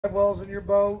wells in your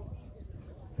boat,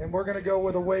 and we're going to go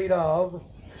with a weight of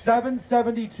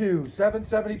 772.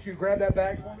 772. Grab that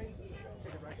bag for me.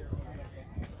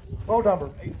 Boat number?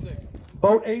 86.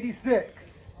 Boat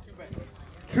 86.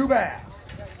 Two bass.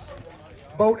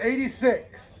 Boat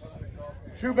 86.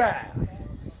 Two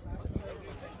bass.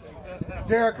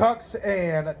 Derek Hucks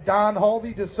and Don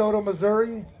Halvey, DeSoto,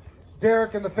 Missouri.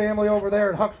 Derek and the family over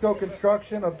there at Hucksco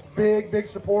Construction, a big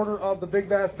supporter of the Big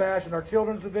Bass Bash and our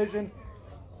children's division.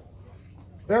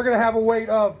 They're going to have a weight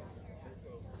of,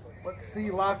 let's see,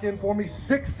 lock in for me,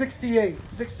 668.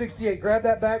 668. Grab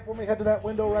that bag for me. Head to that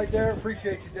window right there.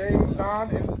 Appreciate you, Dave,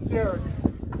 Don, and Derek.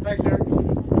 Thanks, Derek.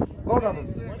 Boat number?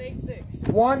 186.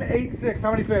 186.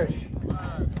 How many fish?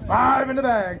 5 in the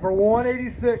bag for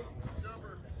 186.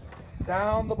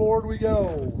 Down the board we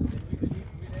go.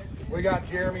 We got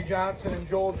Jeremy Johnson and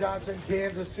Joel Johnson,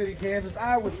 Kansas City, Kansas.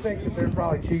 I would think that they're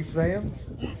probably Chiefs fans.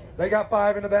 They got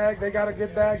 5 in the bag. They got a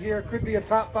good bag here. Could be a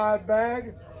top 5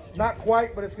 bag. Not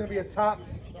quite, but it's going to be a top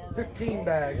 15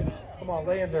 bag. Come on,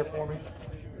 lay in there for me.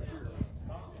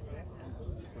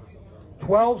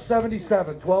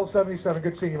 1277. 1277.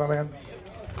 Good seeing you, my man.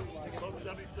 Boat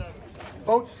 77.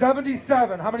 Boat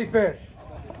 77. How many fish?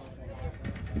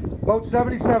 Boat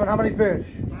 77. How many fish?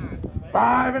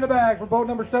 5 in the bag for boat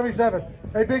number 77.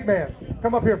 Hey, big man,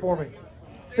 come up here for me.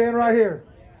 Stand right here.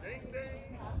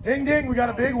 Ding, ding. We got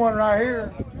a big one right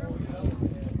here.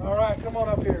 All right, come on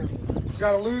up here. We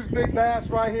got a loose big bass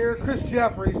right here. Chris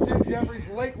Jeffries, Tim Jeffries,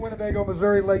 Lake Winnebago,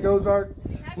 Missouri, Lake Ozarks.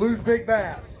 Loose big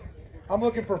bass. I'm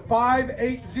looking for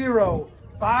 580.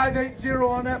 580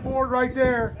 on that board right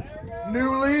there.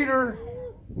 New leader.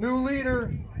 New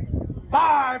leader.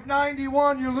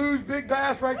 591. You lose big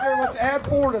bass right there. Let's add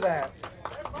 4 to that.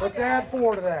 Let's add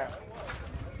 4 to that.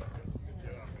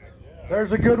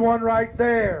 There's a good one right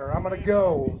there. I'm going to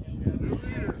go.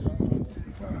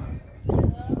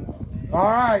 All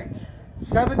right.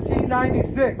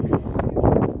 1796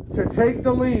 to take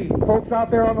the lead. Folks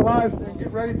out there on the live stream,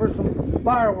 get ready for some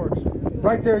fireworks.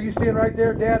 Right there. You stand right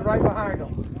there. Dad right behind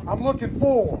them. I'm looking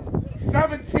for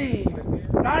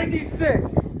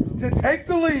 1796 to take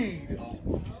the lead.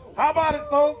 How about it,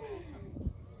 folks?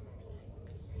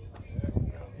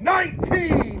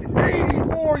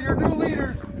 1984, your new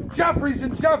leaders, Jeffries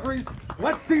and Jeffries.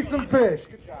 Let's see some fish.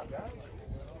 Good job, guys.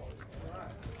 All right.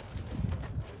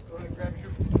 Go ahead and grab your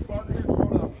partner here. Come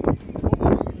on up. What we'll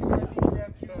do is you guys each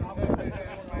grab two, and I'll grab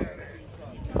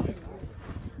that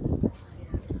one.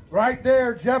 Right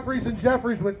there, Jeffries and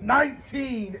Jeffries with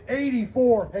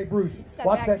 1984. Hey, Bruce,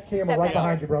 watch that camera right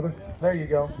behind you, brother. There you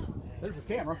go. There's a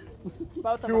camera.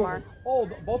 Both of them are. Oh,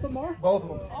 both of them are? Both of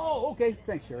them. Oh, okay.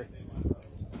 Thanks, Sherry.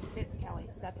 It's Kelly.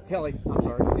 That's Kelly, I'm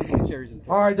sorry. Sherry's in.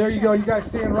 All right, there you go. You guys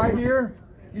stand right here.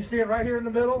 You stand right here in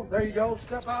the middle. There you go.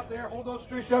 Step out there. Hold those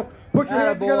fish up. Put your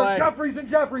hands together. Jeffries and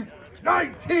Jeffries.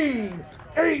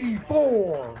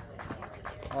 1984.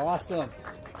 Awesome.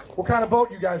 What kind of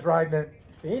boat you guys riding in?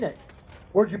 Phoenix.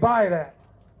 Where'd you buy it at?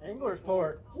 Angler's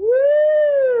Port.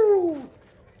 Woo!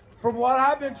 From what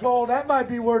I've been told, that might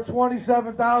be worth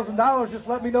 $27,000. Just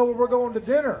let me know when we're going to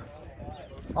dinner.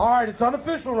 All right, it's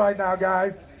unofficial right now,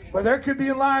 guys. But there could be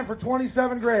in line for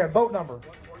 27 grand. Boat number.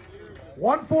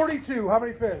 142. How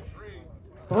many fish?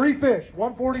 3 fish.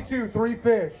 142, 3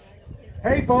 fish.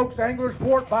 Hey, folks, Anglers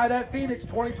Port, buy that Phoenix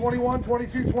 2021,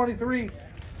 22, 23.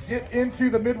 Get into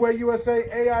the Midway USA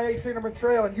AIA Tournament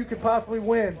Trail, and you could possibly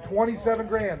win 27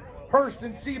 grand. Hurst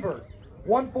and Siebert,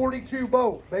 142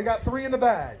 boat. They got 3 in the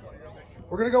bag.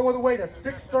 We're going to go with a weight of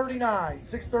 639.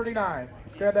 639.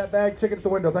 Grab that bag, ticket at the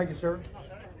window. Thank you, sir.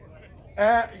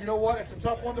 You know what? It's a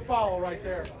tough one to follow right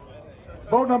there.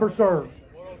 Boat number, sir.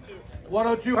 102.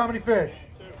 102. How many fish?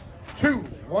 2.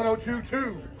 102,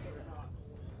 2.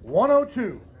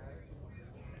 102.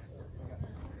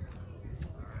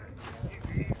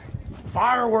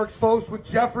 Fireworks, folks, with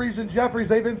Jeffries and Jeffries.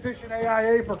 They've been fishing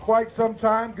AIA for quite some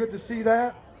time. Good to see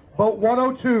that. Boat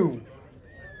 102.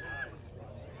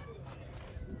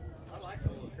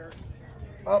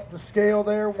 Up the scale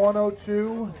there,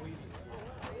 102.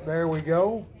 There we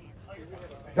go.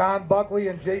 Don Buckley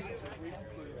and Jason.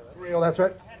 Real, that's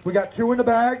right. We got 2 in the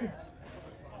bag.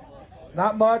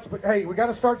 Not much, but hey, we got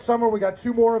to start somewhere. We got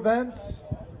 2 more events.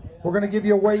 We're going to give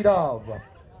you a weight of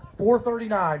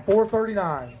 439.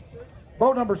 439.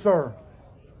 Boat number, sir.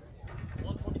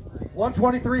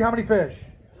 123. How many fish?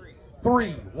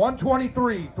 3.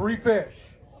 123. 3 fish.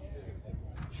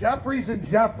 Jeffries and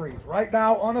Jeffries, right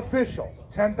now unofficial.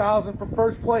 10,000 from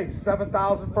first place,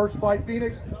 7,000 First Flight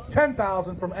Phoenix,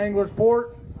 10,000 from Anglers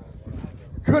Port.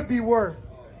 Could be worth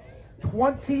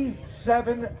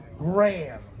 27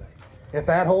 grand if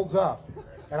that holds up.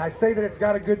 And I say that it's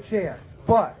got a good chance.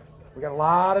 but we got a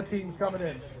lot of teams coming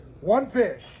in. One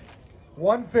fish.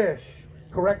 One fish.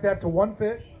 Correct that to one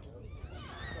fish.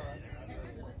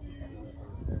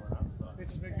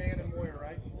 It's McMahon and Moyer,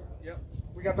 right? Yep.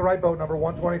 We got the right boat number,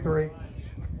 123.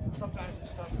 Sometimes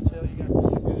it's tough to tell. You got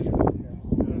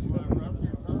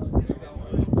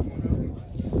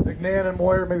McMahon and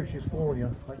Moyer. Maybe she's fooling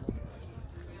you.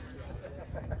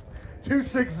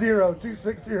 260.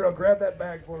 Grab that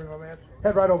bag for me, my man.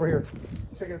 Head right over here.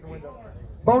 Check it at the window.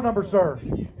 Boat number, sir.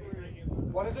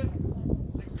 What is it?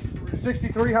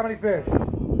 63. How many fish?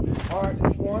 All right,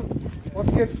 just one. Let's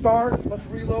get started. Let's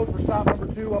reload for stop number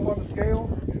 2 up on the scale.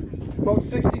 Boat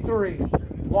 63.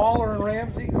 Waller and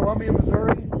Ramsey, Columbia,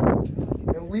 Missouri.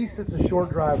 At least it's a short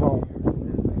drive home.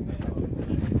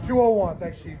 201.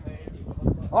 Thanks, Chief.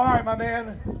 All right, my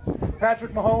man.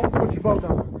 Patrick Mahomes, what's your boat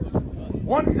number?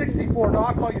 164. No,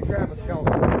 I'll call you Travis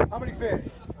Kelce. How many fish?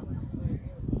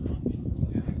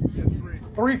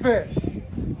 3 fish.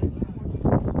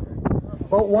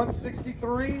 Boat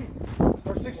 163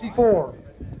 or 64.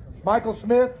 Michael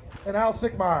Smith and Al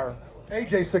Sickmeyer.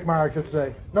 AJ Sickmeyer, I should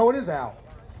say. No, it is Al.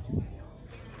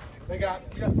 We got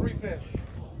 3 fish.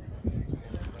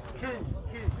 2.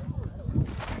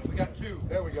 We got 2.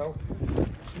 There we go.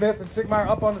 Smith and Sickmeyer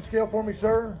up on the scale for me,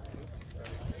 sir.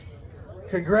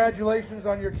 Congratulations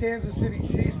on your Kansas City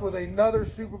Chiefs with another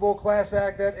Super Bowl class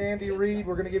act at Andy Reid.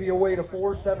 We're going to give you a weight of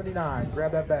 479.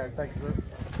 Grab that bag. Thank you, sir.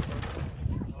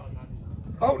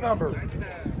 Boat number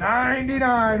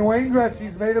 99. Wayne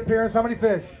Gretzky's made appearance. How many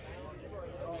fish?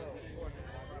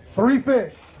 3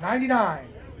 fish. 99.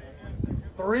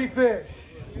 3 fish.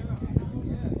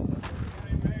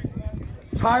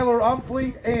 Tyler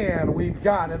Umfleet, and we've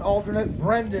got an alternate,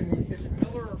 Brendan. Is it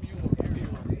Miller or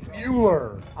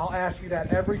Mueller? I'll ask you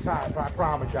that every time, I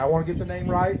promise you. I want to get the name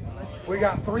right. We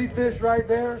got 3 fish right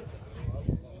there.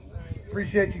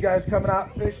 Appreciate you guys coming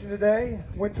out fishing today.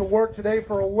 Went to work today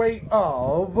for a weight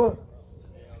of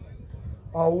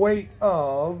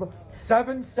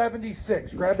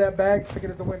 776. Grab that bag, stick it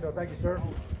at the window. Thank you, sir.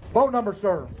 Boat number,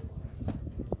 sir.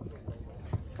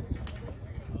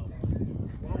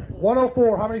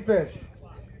 104. How many fish?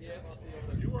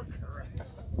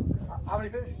 How many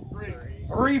fish?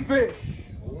 3 fish.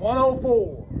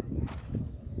 104.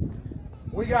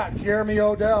 We got Jeremy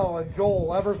Odell and Joel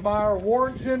Eversmeyer,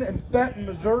 Warrenton and Fenton,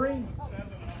 Missouri.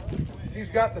 He's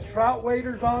got the trout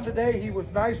waders on today. He was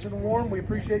nice and warm. We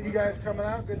appreciate you guys coming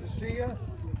out. Good to see you.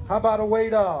 How about a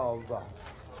weight of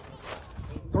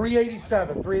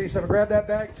 387? 387. Grab that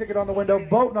bag, ticket on the window.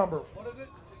 Boat number. What is it?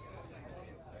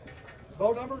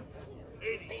 Boat number?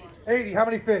 80. 80. How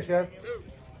many fish, Ed?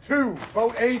 2.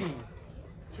 Boat 80.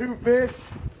 2 fish.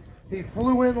 He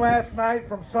flew in last night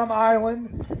from some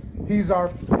island. He's our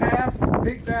past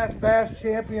Big Bass Bass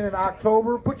champion in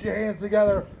October. Put your hands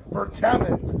together for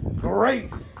Kevin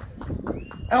Grace.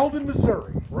 Eldon,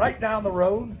 Missouri, right down the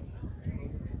road.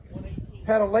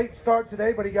 Had a late start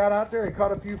today, but he got out there. He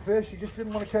caught a few fish. He just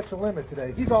didn't want to catch a limit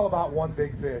today. He's all about one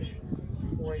big fish.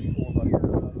 484, buddy.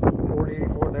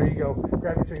 484. There you go.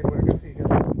 Grab your ticket winner. Good to see you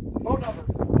guys. Boat number.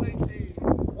 118.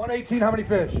 118. How many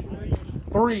fish?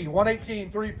 3.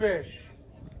 118. 3 fish.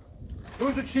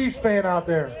 Who's a Chiefs fan out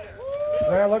there?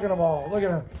 Yeah, look at them all. Look at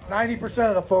them. 90%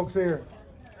 of the folks here.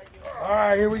 All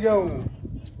right, here we go.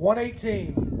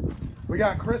 118. We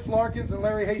got Chris Larkins and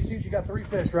Larry Hastings. You got 3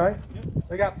 fish, right? Yep.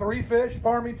 They got 3 fish.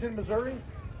 Farmington, Missouri,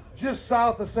 just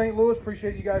south of St. Louis.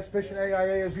 Appreciate you guys fishing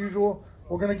AIA as usual.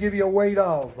 We're going to give you a weight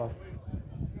of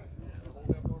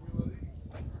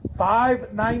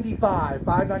 595.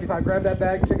 595. Grab that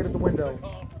bag. Ticket at the window.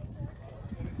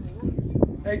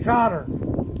 Hey, Connor,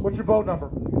 what's your boat number?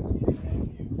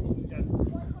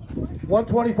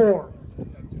 124.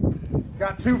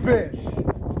 Got 2 fish.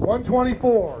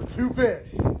 124. 2 fish.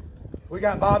 We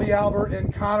got Bobby Albert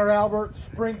and Connor Albert,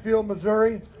 Springfield,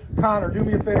 Missouri. Connor, do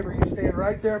me a favor. You stand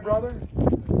right there, brother.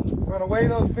 I'm going to weigh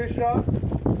those fish up.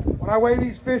 When I weigh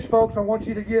these fish, folks, I want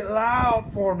you to get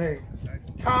loud for me.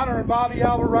 Connor and Bobby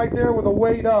Albert right there with a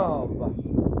weight of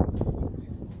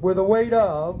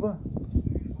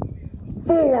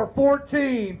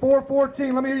 414.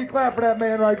 414. Let me hear you clap for that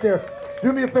man right there.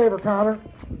 Do me a favor, Connor.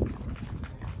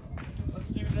 Let's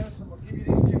do this. I'm going to give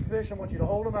you these 2 fish. I want you to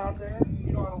hold them out there.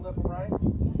 You know how to lip them, right?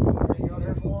 There you go.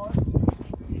 There's one.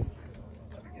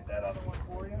 Let me get that other one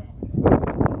for you. A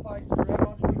little fight to grab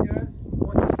onto it good. I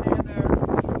want you to stand there.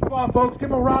 Come on, folks. Give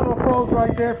them a round of applause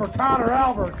right there for Connor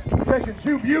Albert fishing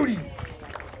 2 beauties.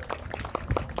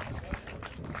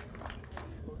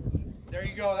 There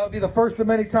you go. That'll be the first of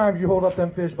many times you hold up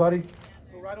them fish, buddy.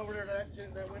 Go right over there to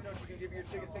that window. She can give you your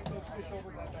ticket. Take those fish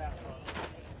over to that basket.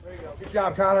 There you go. Good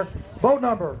job, Connor. Boat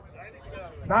number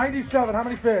 97, how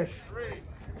many fish? 3.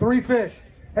 3 fish.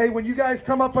 Hey, when you guys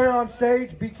come up here on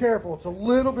stage, be careful. It's a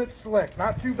little bit slick.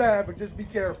 Not too bad, but just be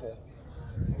careful.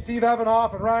 Steve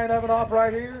Evanoff and Ryan Evanoff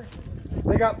right here.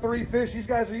 They got 3 fish. These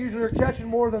guys are usually catching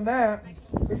more than that.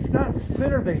 It's not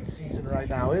spinnerbait season right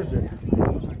now, is it?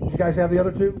 Did you guys have the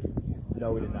other 2?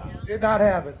 No, we did not. Did not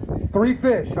have it. 3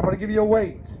 fish. I'm going to give you a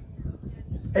weight.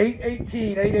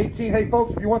 818, 818. Hey,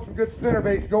 folks, if you want some good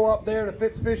spinnerbaits, go up there to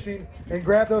Fitz Fishing and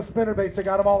grab those spinnerbaits. They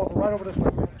got them all right over this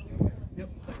way. Yep.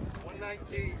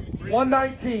 119.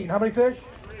 119. How many fish?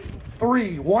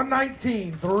 3.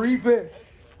 119. 3 fish.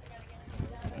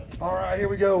 All right, here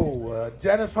we go.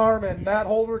 Dennis Harmon, Matt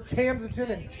Holder,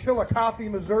 Camden and Chillicothe,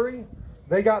 Missouri.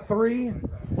 They got 3.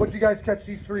 What'd you guys catch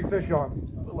these 3 fish on?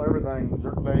 A little everything.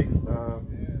 Jerkbait,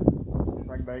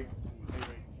 crankbait.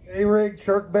 A-rig,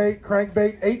 jerkbait,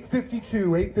 crankbait,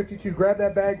 852, 852. Grab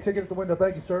that bag, ticket at the window.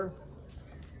 Thank you, sir.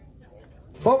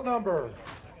 Boat number?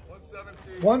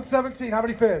 117. 117. How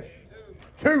many fish?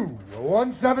 2.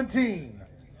 117.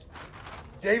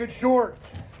 David Short,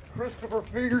 Christopher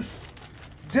Fierce,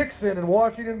 Dixon in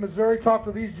Washington, Missouri. Talked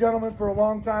to these gentlemen for a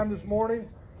long time this morning.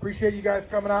 Appreciate you guys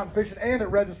coming out and fishing and at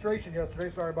registration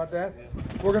yesterday. Sorry about that.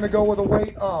 We're going to go with a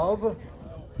weight of...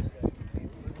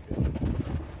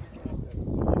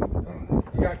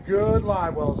 You got good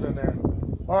live wells in there.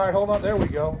 All right, hold on. There we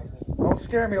go. Don't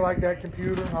scare me like that,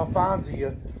 computer. I'll Fonzie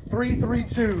you.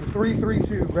 332,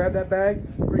 332. Grab that bag.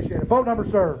 Appreciate it. Boat number,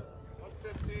 sir.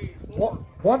 115.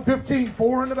 115,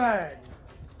 4 in the bag.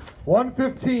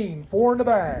 115, 4 in the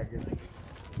bag.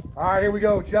 All right, here we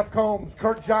go. Jeff Combs,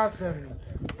 Kurt Johnson,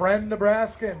 Friend,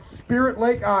 Nebraska, and Spirit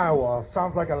Lake, Iowa.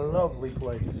 Sounds like a lovely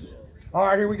place. All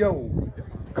right, here we go.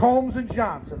 Combs and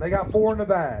Johnson. They got 4 in the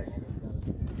bag.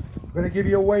 I'm going to give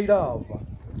you a weight of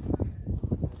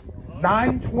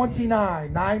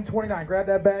 929. 929. Grab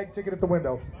that bag, ticket at the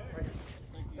window.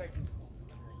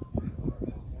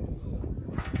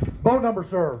 Boat number,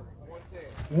 sir.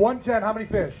 110. How many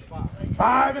fish?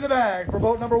 5 in the bag for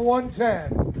boat number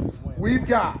 110. We've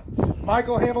got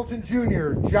Michael Hamilton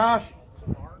Jr., Josh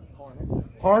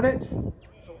Harnett.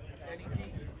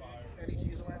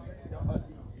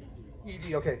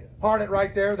 ED, okay. Harnett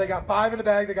right there. They got 5 in the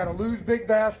bag. They got a Lose Big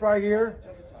Bass right here.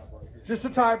 Just a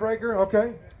tiebreaker,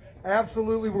 okay.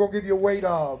 Absolutely, we're going to give you a weight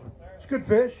of, it's good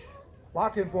fish.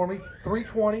 Lock in for me.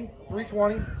 320,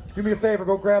 320. Do me a favor,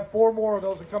 go grab 4 more of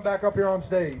those and come back up here on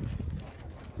stage.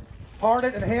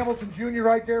 Harnett and Hamilton Jr.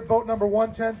 right there, boat number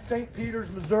 110, St. Peters,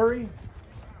 Missouri.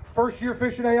 First year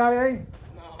fishing AIA?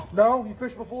 No. No? You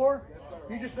fished before? Yes,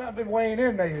 sir. You just not been weighing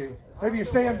in, maybe. Maybe you're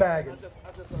sandbagging.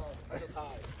 I just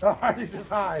hide. All right, you just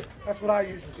hide. That's what I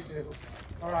usually do.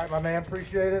 All right, my man,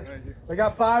 appreciate it. They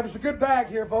got 5. It's a good bag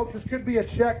here, folks. This could be a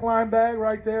check line bag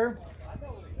right there.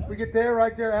 We get there,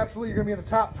 right there. Absolutely, you're going to be in the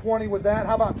top 20 with that.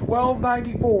 How about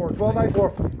 $12.94?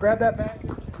 $12.94. Grab that bag.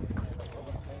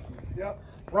 Yep.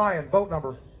 Ryan, boat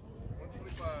number.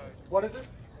 125. What is it?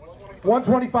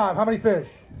 125. How many fish?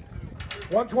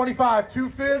 125. 2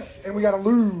 fish, and we got to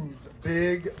lose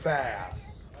big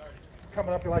bass.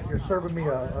 Coming up, like you're serving me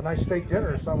a nice steak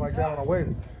dinner or something like that on a way.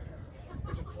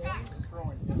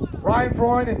 Ryan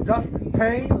Freund and Dustin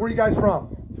Payne. Where are you guys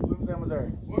from? Bloomsdale,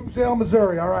 Missouri. Bloomsdale,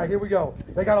 Missouri. All right, here we go.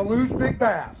 They got to lose big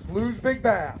bass. Lose big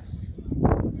bass.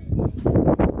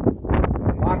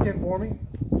 Lock in for me.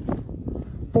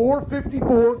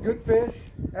 454. Good fish.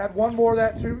 Add 1 more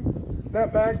of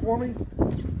that bag for me.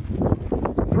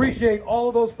 Appreciate all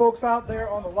of those folks out there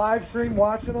on the live stream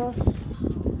watching us.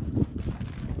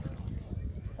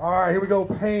 All right, here we go.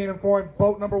 Payne and Freund,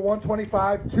 boat number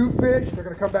 125. 2 fish. They're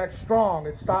going to come back strong.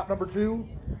 It's stop number 2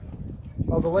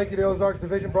 of the Lake of the Ozarks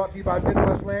division, brought to you by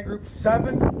Midwest Land Group.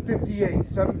 758.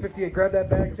 758. Grab that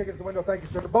bag. Ticket at the window. Thank you,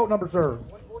 sir. The boat number, sir.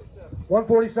 147.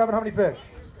 147. How many fish?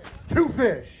 2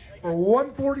 fish for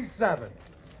 147.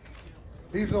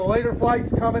 These are the later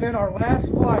flights coming in. Our last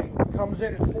flight comes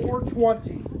in at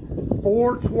 4:20.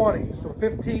 4:20. So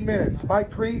 15 minutes.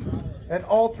 Mike Creek and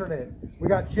alternate. We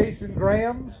got Jason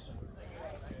Grahams.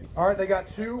 All right, they got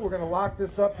 2. We're going to lock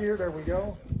this up here. There we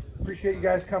go. Appreciate you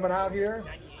guys coming out here.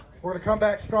 We're going to come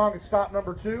back strong at stop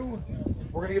number 2.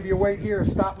 We're going to give you a weight here.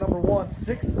 Stop number 1,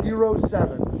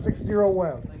 607.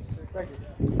 601. Thank you.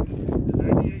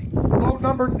 98. Boat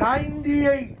number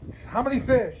 98. How many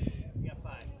fish?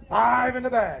 5 in the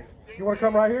bag. You want to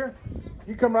come right here?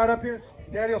 You come right up here.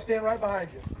 Daddy will stand right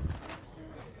behind you.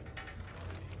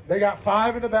 They got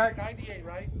 5 in the bag. 98,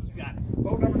 right? You got it.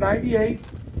 Boat number 98.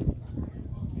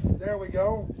 There we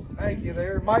go. Thank you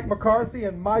there. Mike McCarthy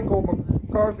and Michael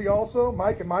McCarthy also.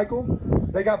 Mike and Michael.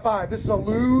 They got 5. This is a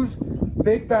Lose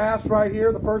Big Bass right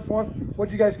here. The first one.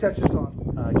 What'd you guys catch this on?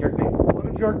 Jerkbait. On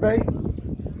a jerkbait.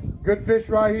 Good fish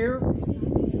right here.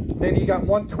 Maybe you got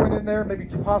one twin in there, maybe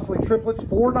possibly triplets.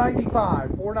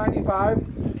 $4.95.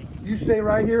 $4.95. You stay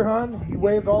right here, hon. You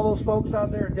wave to all those folks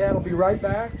out there, and Dad will be right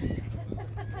back.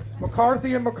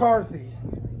 McCarthy and McCarthy.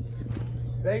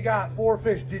 They got 4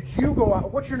 fish. Did you go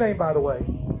out? What's your name, by the way?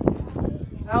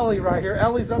 Ellie right here.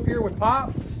 Ellie's up here with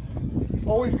Pops.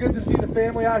 Always good to see the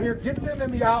family out here. Get them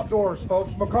in the outdoors,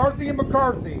 folks. McCarthy and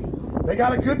McCarthy. They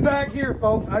got a good bag here,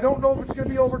 folks. I don't know if it's going to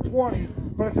be over 20,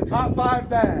 but it's a top 5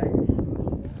 bag.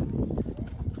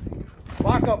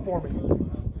 Lock up for me.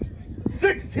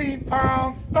 16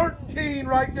 pounds, 13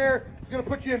 right there. It's going to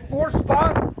put you in 4th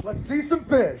spot. Let's see some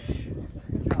fish.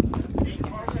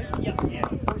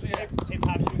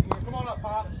 Come on up,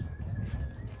 Pops.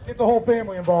 Get the whole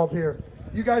family involved here.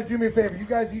 You guys do me a favor. You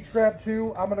guys each grab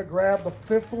 2. I'm going to grab the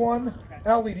 5th one. Okay.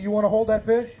 Ellie, do you want to hold that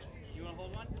fish? You want to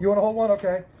hold one? You want to hold one?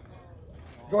 Okay.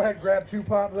 Go ahead and grab 2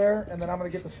 Pop there, and then I'm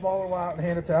going to get the smaller one out and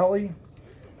hand it to Ellie,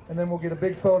 and then we'll get a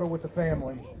big photo with the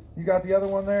family. You got the other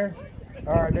one there?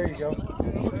 All right, there you go.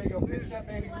 There you go. Pitch that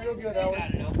baby real good, Ellie.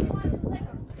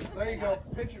 There you go.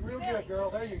 Pitch it real good, girl.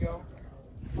 There you go.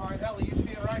 All right, Ellie, you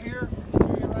stand right here.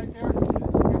 Stand right there.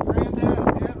 Your granddad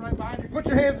and dad right behind you. Put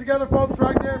your hands together, folks,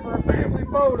 right there for a family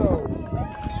photo.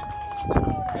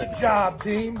 Good job,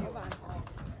 team.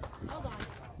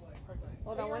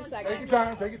 Hold on 1 second. Take your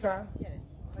time. Take your time.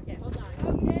 Okay, hold on.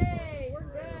 Okay, we're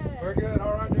good. We're good.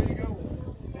 All right, there you go.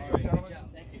 There you go, gentlemen.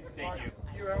 Thank you. All Thank right, you.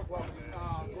 you're welcome.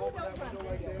 Go over that window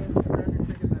right there. Grab your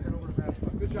ticket and head over to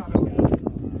basketball. Good job, Ellie.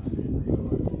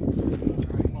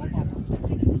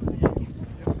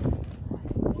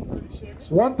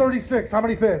 136. How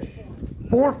many fish?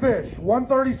 4 fish.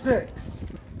 136.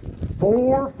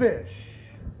 4 fish.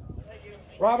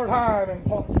 Robert Heim and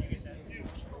Paul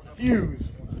Hughes,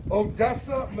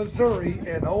 Odessa, Missouri,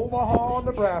 and Omaha,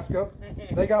 Nebraska.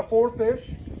 They got 4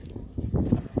 fish.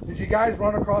 Did you guys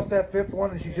run across that 5th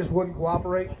one and she just wouldn't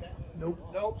cooperate? Nope.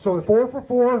 Nope. So the 4 for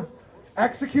 4,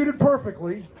 executed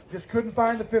perfectly. Just couldn't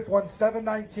find the 5th one.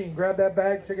 719. Grab that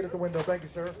bag. Ticket at the window. Thank you,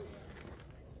 sir.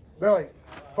 Billy,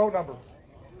 phone number.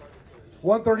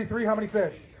 133. How many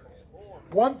fish?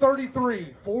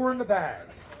 133. 4 in the bag.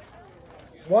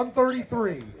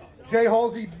 133. Jay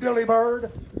Halsey, Billy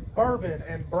Bird, Bourbon,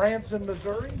 and Branson,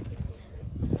 Missouri.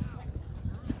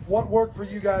 What worked for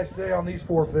you guys today on these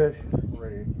 4 fish?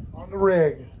 Rig. On the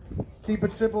rig. Keep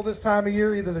it simple this time of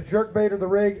year, either the jerk bait or the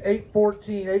rig.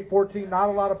 814, 814. Not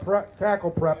a lot of tackle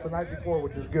prep the night before,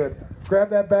 which is good. Grab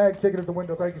that bag, ticket at the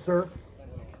window. Thank you, sir.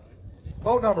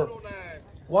 Boat number.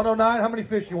 109. How many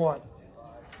fish you want?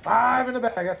 5 in the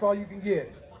bag. That's all you can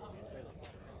get.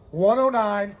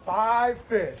 109, 5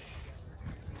 fish.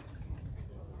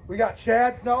 We got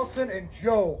Chad Nelson and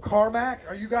Joe Carmack.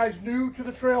 Are you guys new to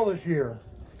the trail this year?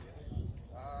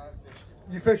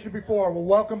 You fished it before. Well,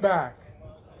 welcome back.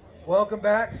 Welcome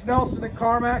back. Snelson and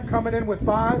Carmack coming in with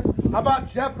 5. How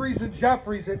about Jeffries and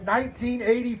Jeffries at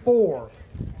 1984?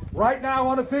 Right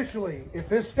now, unofficially, if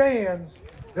this stands,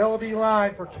 they'll be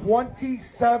lined for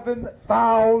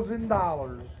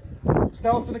 $27,000.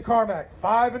 Snelson and Carmack,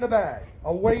 5 in the bag,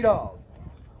 a weight of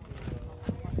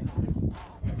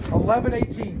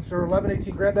 1118, sir.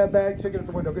 1118. Grab that bag, ticket at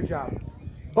the window. Good job.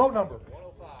 Boat number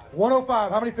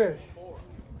 105. How many fish?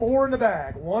 4 in the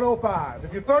bag. 105.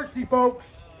 If you're thirsty, folks,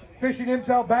 Fishing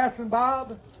Intel Bass and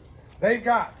Bob, they've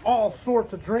got all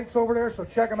sorts of drinks over there, so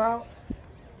check them out.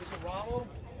 Is it Rollo?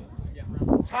 Yeah,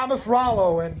 Rollo. Thomas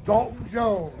Rollo and Dalton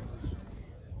Jones.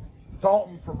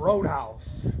 Dalton from Roadhouse.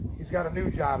 He's got a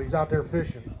new job. He's out there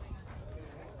fishing.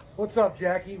 What's up,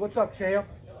 Jackie? What's up, champ?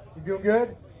 You doing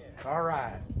good? All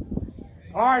right.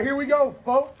 All right, here we go,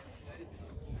 folks.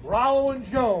 Rollo and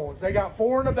Jones. They got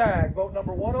 4 in the bag. Boat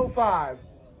number 105.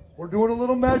 We're doing a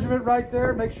little measurement right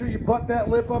there. Make sure you butt that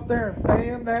lip up there and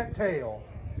fan that tail.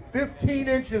 15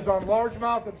 inches on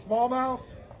largemouth and smallmouth.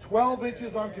 12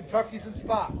 inches on Kentuckys and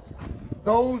spots.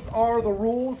 Those are the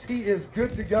rules. He is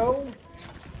good to go.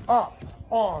 Up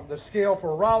on the scale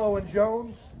for Rollo and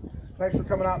Jones. Thanks for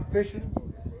coming out and fishing.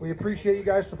 We appreciate you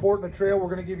guys supporting the trail. We're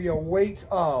going to give you a weight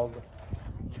of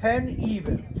 10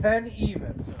 even. 10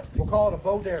 even. We'll call it a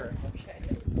Bo Derek.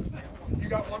 You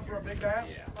got one for a big bass?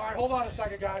 Yeah. All right, hold on a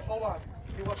second, guys. Hold on.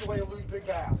 See what's the way to lose big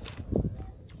bass.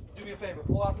 Do me a favor.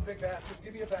 Pull out the big bass. Just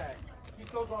give me a bag.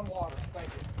 Keep those on water. Thank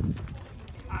you.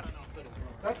 I don't know if it'll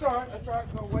work. That's all right. That's all right.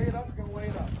 We're going to weigh it up. We're going to weigh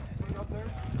it up. Put it up there.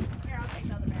 Here, I'll take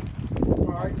another bag. All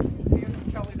right.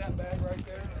 Hand Kelly that bag right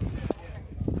there.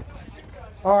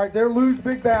 All right, they're lose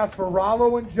big bass for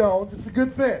Rollo and Jones. It's a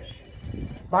good fish.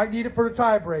 Might need it for the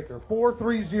tiebreaker.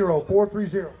 430,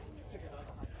 430.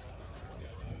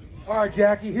 All right,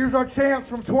 Jackie, here's our chance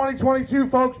from 2022,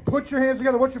 folks. Put your hands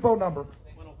together. What's your boat number?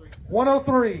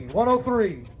 103,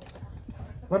 103.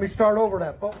 Let me start over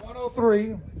that. Boat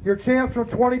 103, your champs from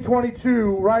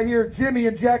 2022, right here, Jimmy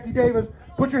and Jackie Davis.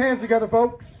 Put your hands together,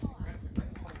 folks.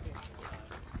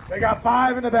 They got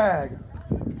 5 in the bag.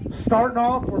 Starting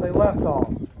off where they left off.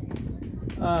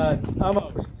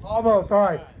 Almost. Almost, all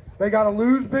right. They got to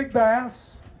lose big bass.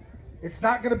 It's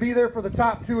not going to be there for the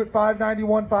top 2 at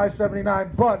 591,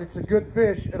 579, but it's a good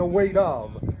fish at a weight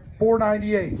of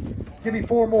 498. Give me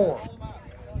 4 more.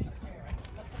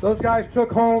 Those guys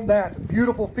took home that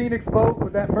beautiful Phoenix boat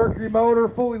with that Mercury motor,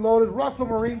 fully loaded. Russell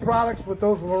Marine Products with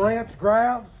those Lowrance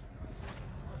grabs.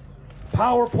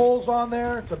 Power poles on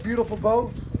there. It's a beautiful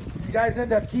boat. Did you guys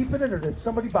end up keeping it, or did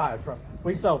somebody buy it from you?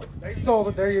 We sold it. They sold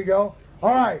it. There you go. All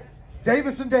right.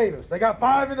 Davis and Davis. They got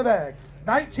 5 in the bag.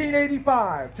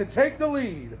 1985 to take the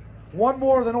lead. 1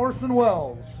 more than Orson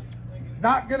Welles.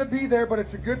 Not going to be there, but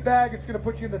it's a good bag. It's going to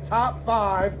put you in the top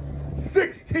 5.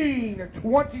 16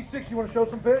 26. You want to show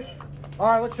some fish? All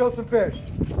right, let's show some fish.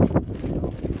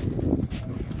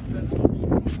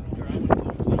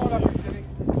 Come on up here, Jimmy.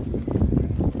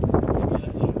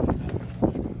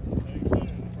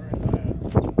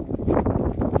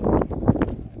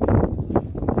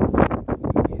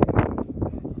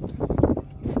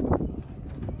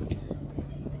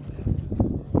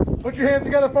 Put your hands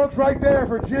together, folks, right there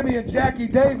for Jimmy and Jackie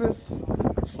Davis.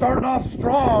 Starting off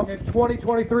strong in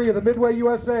 2023 of the Midway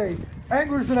USA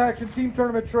Anglers in Action Team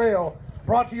Tournament Trail.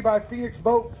 Brought to you by Phoenix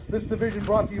Boats. This division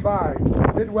brought to you by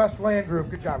Midwest Land Group.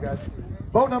 Good job, guys.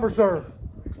 Boat number, sir.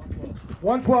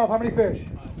 112. How many fish?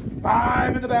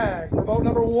 5 in the bag for boat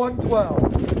number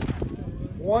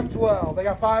 112. 112. They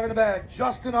got 5 in the bag.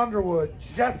 Justin Underwood,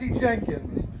 Jesse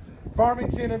Jenkins,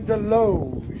 Farmington and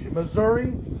Deloge,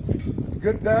 Missouri.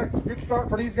 Good start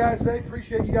for these guys today.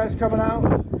 Appreciate you guys coming out.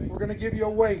 We're going to give you a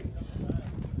weight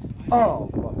of,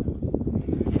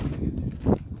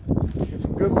 get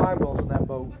some good live wells in that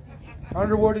boat.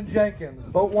 Underwood and Jenkins,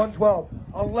 boat 112,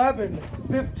 11,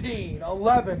 15,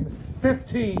 11,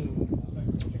 15.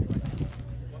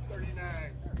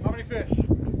 139. How many fish?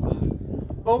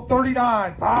 Boat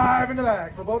 39, 5 in the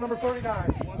bag for boat number 39.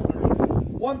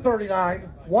 139,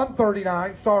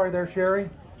 139, sorry there, Sherry.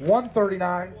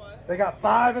 139. They got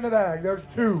 5 in the bag. There's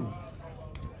 2.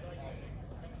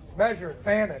 Measure it,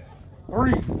 fan it.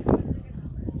 3.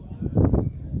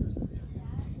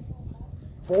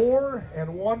 4,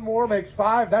 and 1 more makes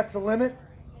 5. That's the limit.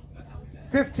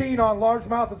 15 on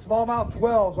largemouth and smallmouth.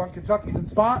 12s on Kentuckies and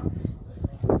spots.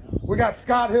 We got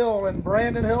Scott Hill and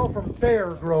Brandon Hill from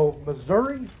Fairgrove,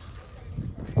 Missouri.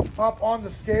 Up on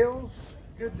the scales.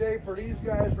 Good day for these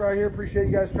guys right here. Appreciate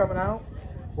you guys coming out.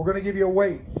 We're going to give you a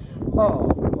weight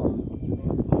of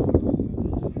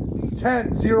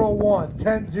 10-01,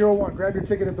 10-01. Grab your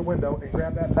ticket at the window and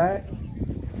grab that bag.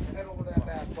 Head over to that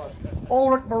Bass Plus.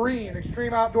 Ulrich Marine,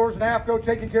 Extreme Outdoors and AFCO,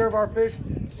 taking care of our fish.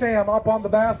 Sam, up on the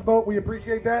bass boat. We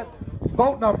appreciate that.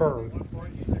 Boat number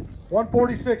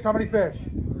 146. How many fish?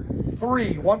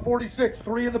 3. 146.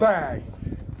 3 in the bag.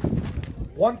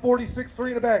 146.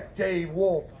 3 in the bag. Dave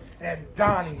Wolf and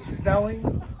Donnie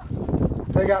Snelling.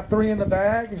 They got 3 in the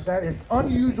bag. That is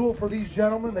unusual for these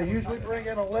gentlemen. They usually bring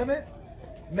in a limit.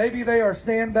 Maybe they are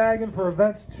sandbagging for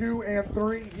events 2 and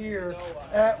 3 here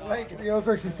at Lake of the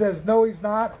Ozarks. He says, no, he's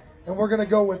not. And we're going to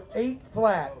go with 8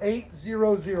 flat,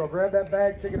 800. Grab that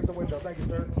bag, ticket at the window. Thank you,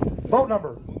 sir. Boat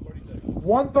number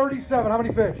 137. How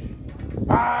many fish?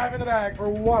 5 in the bag for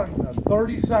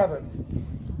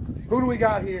 137. Who do we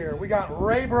got here? We got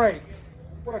Ray Brake.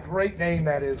 What a great name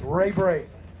that is, Ray Brake.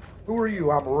 Who are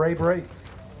you? I'm Ray Brake.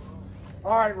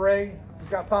 All right, Ray. We've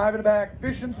got 5 in the bag.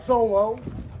 Fishing solo.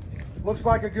 Looks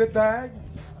like a good bag.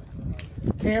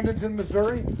 Camdenton,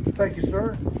 Missouri. Thank you,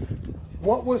 sir.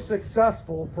 What was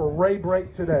successful for Ray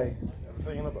Brake today?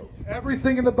 Everything in the boat.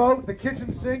 Everything in the boat, the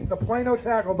kitchen sink, the Plano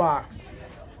tackle box.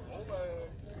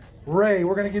 Ray,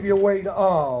 we're going to give you a weight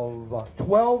of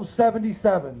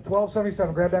 1277.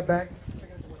 1277. Grab that back.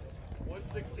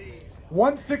 116.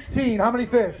 116. How many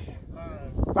fish?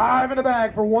 5 in the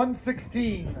bag for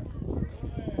 116.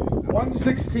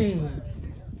 116.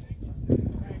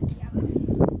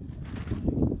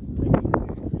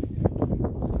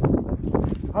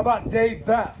 How about Dave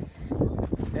Bess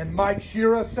and Mike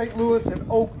Shearer, St. Louis and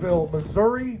Oakville,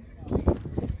 Missouri?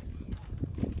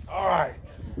 All right.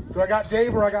 Do I got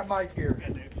Dave or I got Mike here?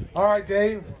 All right,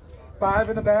 Dave.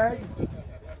 5 in the bag.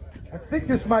 I think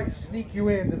this might sneak you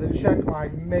into the check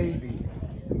line, maybe.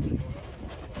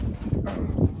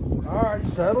 All right,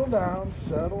 settle down,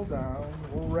 settle down.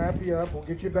 We'll wrap you up. We'll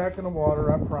get you back in the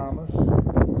water, I promise.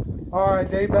 All right,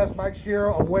 Dave Best, Mike Shearer,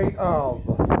 a weight of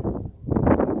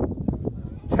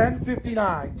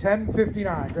 1059.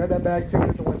 1059. Grab that bag, ticket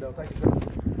at the window. Thank you, sir.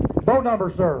 Boat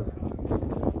number, sir.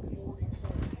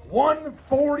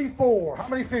 144. How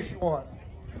many fish you want?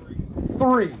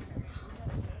 3.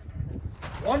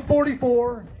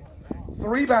 144.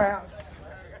 3 bass.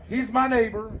 He's my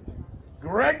neighbor,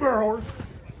 Greg Burhorse,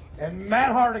 and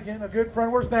Matt Hardigan, a good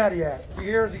friend. Where's Matty at? Is he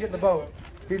here? Is he getting the boat?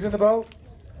 He's in the boat?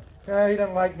 He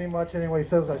doesn't like me much anyway. He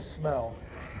says I smell.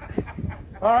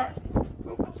 All right.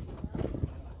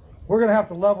 We're going to have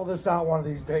to level this out one of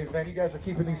these days, man. You guys are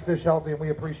keeping these fish healthy, and we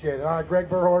appreciate it. All right, Greg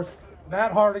Burhorse,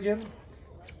 Matt Hardigan.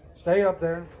 Stay up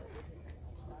there.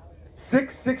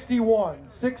 661.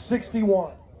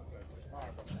 661.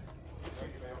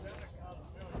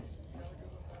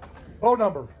 Boat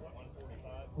number.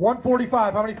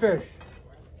 145. How many fish?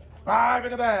 5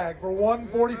 in the bag for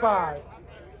 145.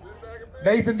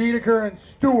 Nathan Dedeker and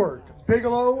Stewart.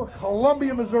 Bigelow,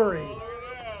 Columbia, Missouri.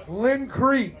 Lynn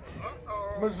Creek,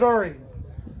 Missouri.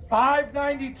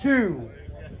 592.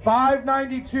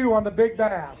 592 on the big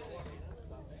bass.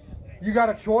 You got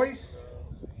a choice?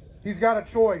 He's got a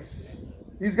choice.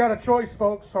 He's got a choice,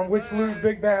 folks, on which loose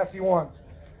big bass he wants.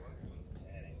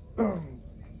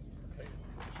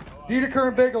 Dedeker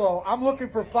and Bigelow. I'm looking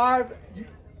for 5.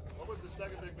 What was the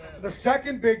second big bass? The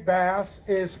second big bass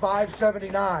is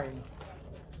 579.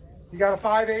 You got a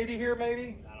 580 here,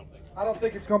 maybe? I don't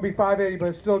think it's going to be 580, but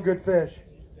it's still a good fish.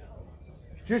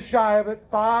 Just shy of it.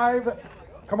 5.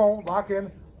 Come on, lock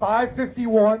in.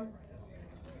 551.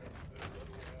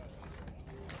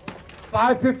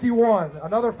 551.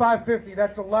 Another 550.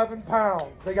 That's 11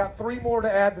 pounds. They got 3 more to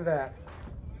add to that.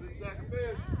 Good sack of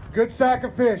fish. Good sack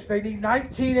of fish. They need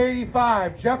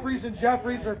 1985. Jeffries and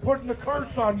Jeffries are putting the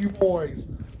curse on you boys.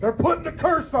 They're putting the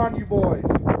curse on you boys.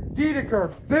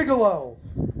 Dedeker, Bigelow.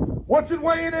 What's it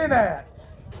weighing in at?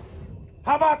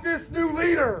 How about this new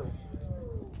leader?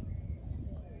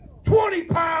 20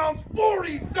 pounds,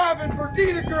 47 for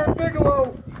Dedeker and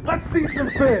Bigelow. Let's see some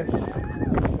fish. Tell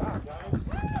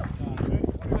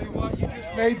you what, you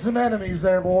just made some enemies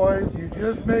there, boys. You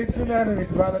just made some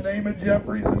enemies by the name of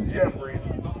Jeffries and Jeffries.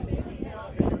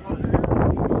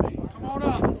 Come on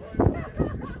up.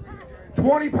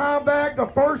 20-pound bag, the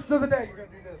first of the day. You're going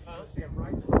to do this. You're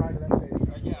going to stand right to the right of that page.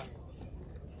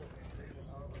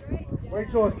 Wait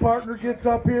till his partner gets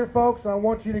up here, folks. I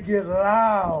want you to get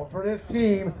loud for this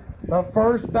team. The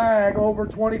first bag over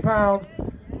 20 pounds.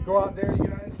 Go out there, you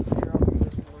guys. Here, I'll do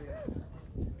this for you.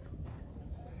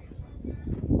 You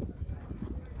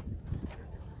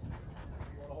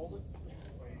want to hold it?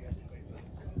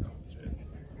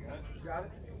 Got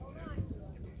it?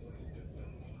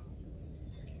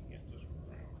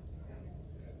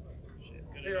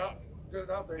 Here, good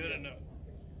enough. There. Good enough.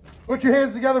 Put your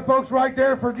hands together, folks, right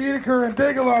there for Dedeker and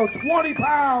Bigelow. 20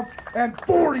 pounds and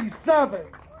 47.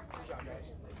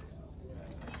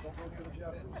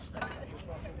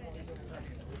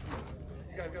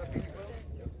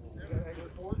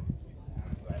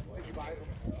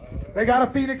 They got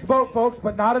a Phoenix boat, folks,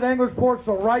 but not at Angler's Port,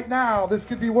 so right now this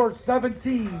could be worth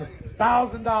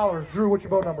 $17,000. Drew, what's your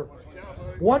boat number?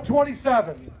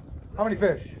 127. How many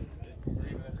fish?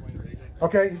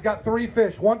 Okay, he's got 3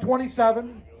 fish.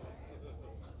 127.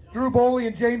 Drew Boley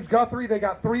and James Guthrie, they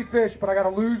got 3 fish, but I got to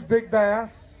lose big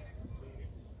bass.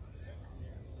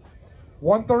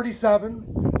 137.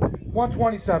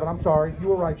 127, I'm sorry. You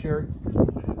were right, Sherry.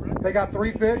 They got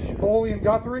 3 fish. Boley and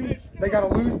Guthrie, they got to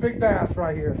lose big bass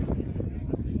right here.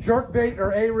 Jerk bait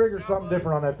or A-rig or something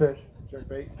different on that fish. Jerk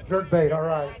bait. Jerk bait, all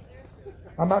right.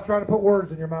 I'm not trying to put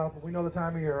words in your mouth, but we know the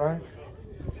time of year, right?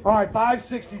 All right,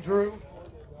 560, Drew.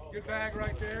 Good bag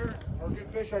right there, or good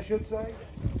fish, I should say.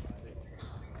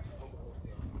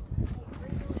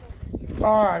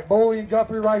 All right, Boley and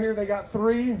Guthrie right here, they got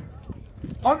 3.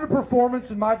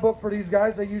 Underperformance in my book for these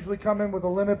guys. They usually come in with a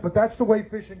limit, but that's the way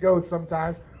fishing goes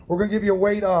sometimes. We're going to give you a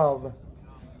weight of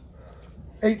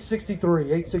 863.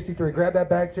 863. Grab that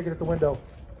bag, ticket at the window.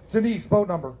 Denise, boat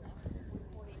number.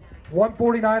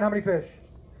 149. How many fish?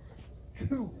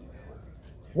 2.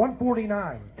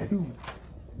 149. 2.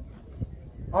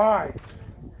 All right.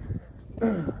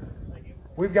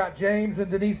 We've got James and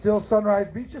Denise still Sunrise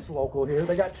Beach, just local here.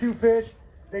 They got 2 fish.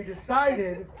 They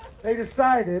decided,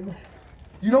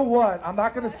 you know what? I'm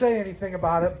not going to say anything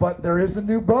about it, but there is a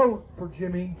new boat for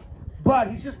Jimmy.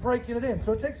 But he's just breaking it in,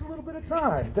 so it takes a little bit of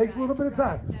time. Takes a little bit of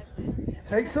time.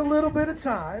 Takes a little bit of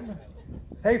time.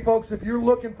 Hey, folks, if you're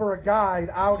looking for a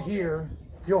guide out here,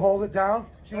 you'll hold it down.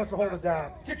 She wants to hold it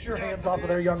down. Get your hands off of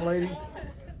there, young lady.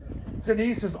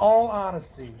 Denise is all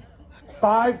honesty.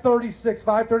 536,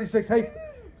 536. Hey,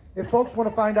 if folks want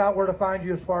to find out where to find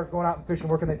you as far as going out and fishing,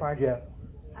 where can they find you at?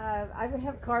 I would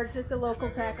have cards at the local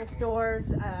tackle stores.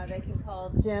 They can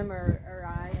call Jim or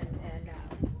I, and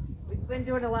we've been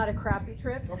doing a lot of crappie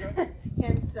trips. Okay.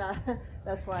 Hence,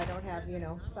 that's why I don't have, you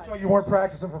know. So you weren't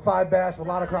practicing for 5 bass with a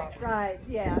lot of crop. Right.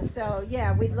 Yeah. So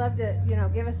yeah, we'd love to, you know,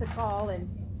 give us a call and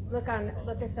look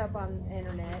us up on the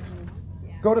internet. And,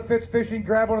 yeah. Go to Fitz Fishing,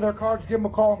 grab one of their cards, give them a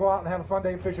call, and go out and have a fun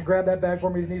day fishing. Grab that bag for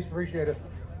me, Denise. Appreciate it.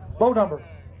 Boat number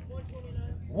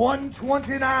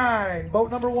 129. Boat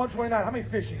number 129. How many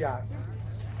fish you got?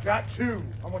 Got 2.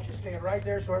 I want you to stand right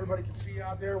there so everybody can see you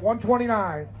out there.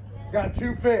 129. Got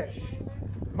 2 fish.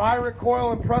 Myrick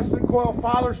Coyle and Preston Coyle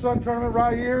father-son tournament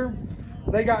right here.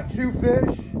 They got 2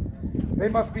 fish. They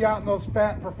must be out in those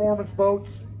fat performance boats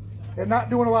and not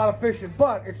doing a lot of fishing,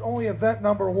 but it's only event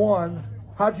number 1.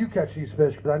 How'd you catch these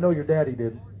fish? Because I know your daddy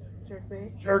did.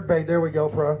 Jerkbait. Jerkbait. There we go,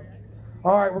 pro.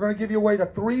 All right, we're going to give you a weight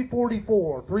of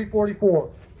 344. 344.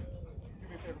 Do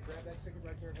me a favor, grab that ticket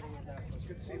right there. It's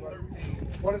good to see you, buddy.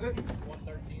 What is it?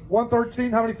 113.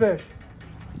 113. How many fish?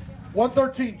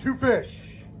 113. 2 fish.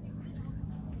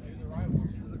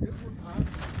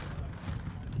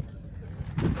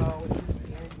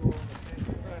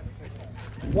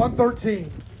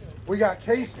 113. We got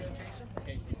Casey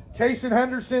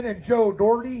Henderson and Joe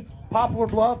Doherty, Poplar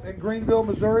Bluff in Greenville,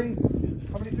 Missouri.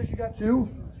 How many fish you got? 2?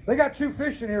 They got 2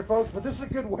 fish in here, folks, but this is a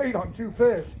good weight on 2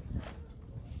 fish.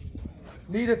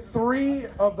 Needed 3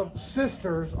 of the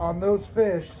sisters on those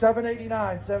fish.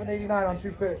 789. 789 on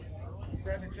 2 fish.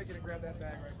 Grab your ticket and grab that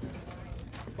bag right there.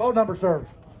 Boat number, sir.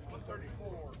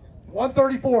 134.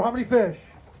 134. How many fish?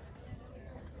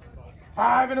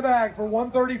 5 in a bag for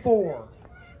 134.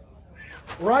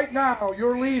 Right now,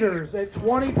 your leaders at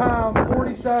 20 pounds,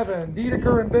 47,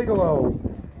 Dedeker and Bigelow.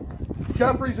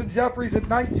 Jeffries and Jeffries at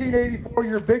 1984,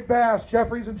 your big bass.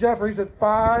 Jeffries and Jeffries at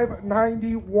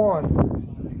 591.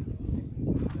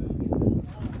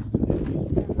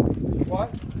 What?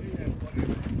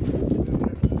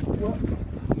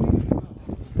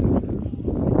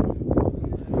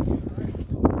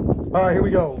 All right, here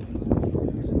we go.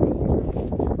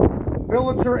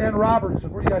 Billiter and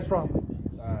Robertson. Where are you guys from?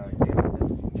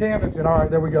 Camdenton. All right,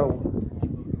 there we go.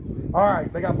 All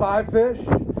right, they got 5 fish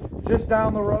just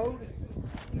down the road.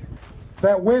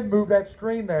 That wind moved that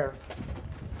screen there.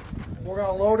 We're going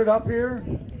to load it up here.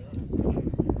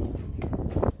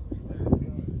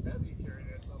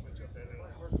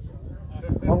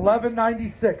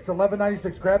 $11.96.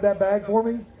 $11.96. Grab that bag for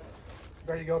me.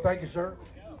 There you go. Thank you, sir.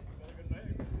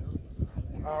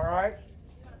 All right.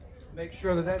 Make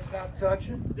sure that that's not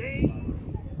touching.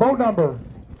 Boat number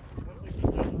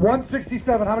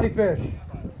 167. How many fish?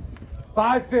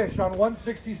 5 fish on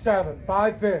 167.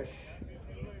 5 fish.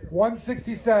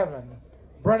 167.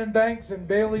 Brennan Banks and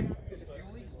Bailey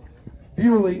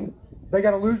Bewley. They got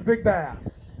to lose big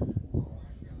bass.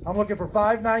 I'm looking for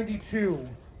 592. I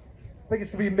think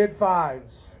it's going to be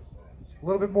mid-5s. A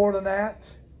little bit more than that.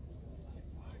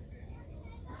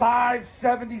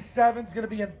 577 is going to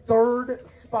be in 3rd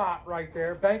spot right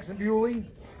there. Banks and Bewley.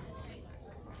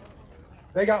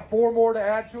 They got 4 more to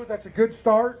add to it. That's a good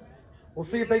start. We'll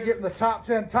see if they get in the top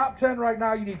 10. Top 10 right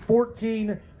now, you need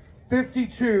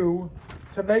 1452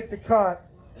 to make the cut.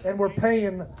 And we're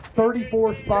paying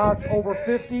 34 spots over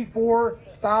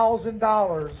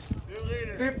 $54,000.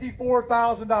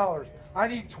 $54,000. I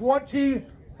need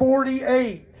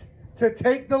 2048 to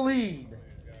take the lead.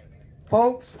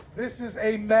 Folks, this is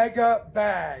a mega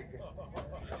bag.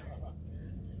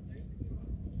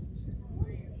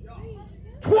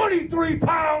 23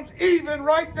 pounds even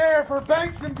right there for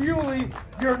Banks and Bewley,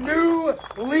 your new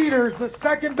leaders, the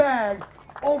 2nd bag,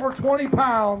 over 20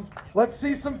 pounds. Let's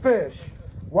see some fish.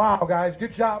 Wow, guys,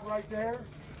 good job right there.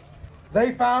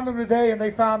 They found them today, and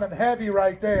they found them heavy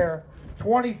right there.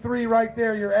 23 right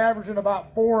there. You're averaging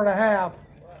about 4.5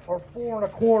 or 4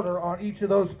 1/4 on each of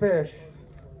those fish.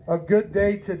 A good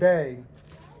day today.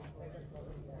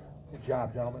 Good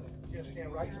job, gentlemen. You're going to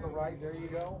stand right to the right. There you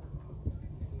go.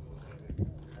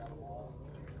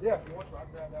 Yeah, if you want to, I'll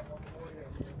grab that one for you.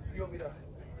 You want me to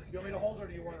hold it, or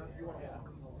do you want to hold it?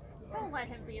 Don't let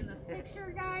him be in this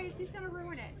picture, guys. He's gonna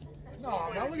ruin it.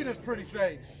 No, now look at his pretty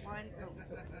face.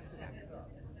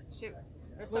 Shoot.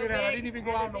 Look at that. I didn't even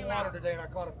go out in the water today, and I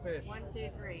caught a fish. 1, 2,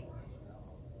 3.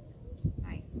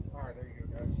 Nice. All right, there you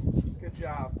go, guys. Good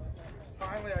job.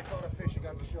 Finally, I caught a fish and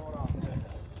got to show it off.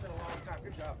 It's been a long time.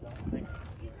 Good job, though. Thank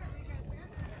you.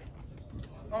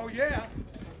 Oh, yeah.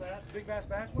 Was that Big Bass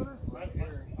Bass winner?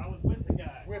 I was with the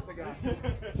guy. With the guy.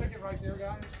 Ticket right there,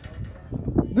 guys.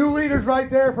 New leaders right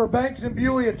there for Banks and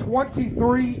Bewley at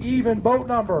 23 even. Boat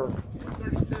number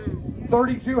 32.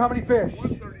 32. How many fish?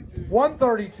 132.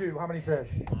 132. How many fish?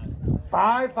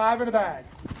 5 in a bag.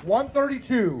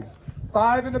 132.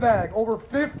 5 in the bag. Over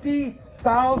 $50,000.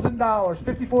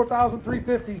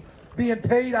 $54,350 being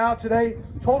paid out today.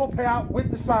 Total payout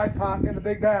with the side pot and the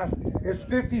big bass is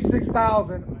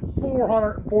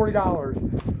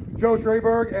 $56,440. Joe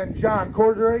Schraberg and John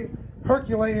Cordray,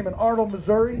 Herculaneum in Arnold,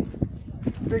 Missouri.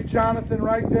 Big Jonathan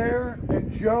right there,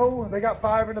 and Joe, they got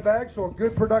 5 in the bag, so a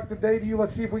good productive day to you.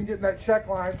 Let's see if we can get in that check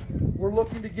line. We're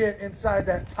looking to get inside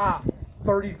that top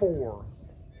 34.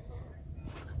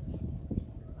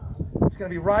 It's going to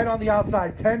be right on the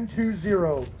outside,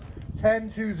 10-2-0.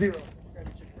 10-2-0.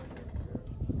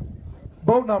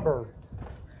 Boat number?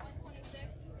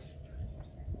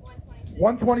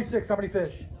 126. How many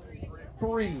fish?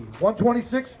 3.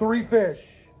 126, 3 fish.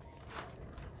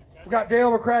 We got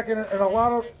Dale McCracken and a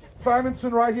lot of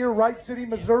Simonson right here, Wright City,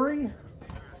 Missouri.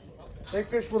 They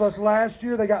fished with us last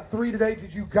year. They got 3 today.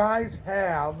 Did you guys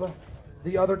have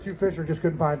the other 2 fish or just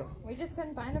couldn't find them? We just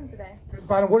couldn't find them today. Couldn't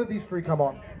find them. What did these 3 come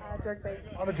on? Jerk bait.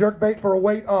 On a jerk bait for a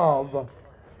weight of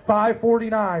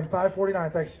 549. 549,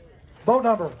 thanks. Boat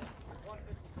number?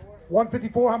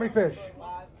 154. How many fish?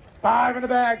 5 in the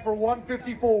bag for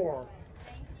 154.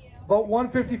 Boat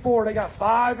 154, they got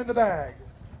 5 in the bag.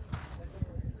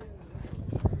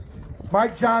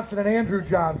 Mike Johnson and Andrew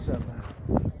Johnson,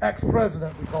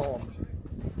 ex-president we call them.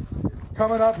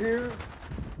 Coming up here,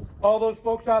 all those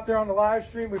folks out there on the live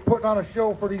stream, we're putting on a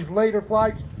show for these later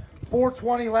flights.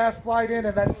 4:20 last flight in,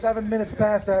 and that's 7 minutes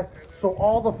past that. So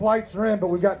all the flights are in, but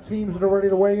we've got teams that are ready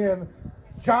to weigh in.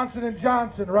 Johnson and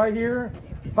Johnson right here,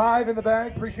 5 in the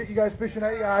bag. Appreciate you guys fishing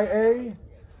AIA.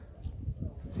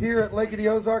 Here at Lake of the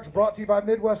Ozarks, brought to you by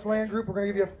Midwest Land Group. We're going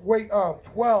to give you a weight of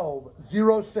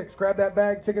 12.06. Grab that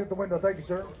bag, ticket at the window. Thank you,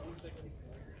 sir.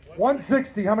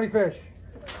 160, how many fish?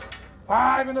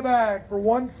 5 in the bag for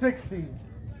 160.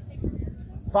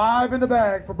 5 in the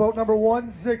bag for boat number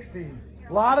 160.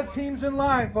 A lot of teams in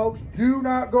line, folks. Do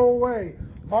not go away.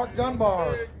 Mark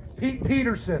Dunbar, Pete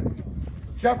Peterson,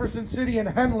 Jefferson City and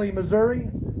Henley,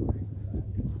 Missouri.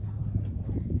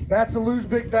 That's a lose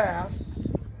big bass.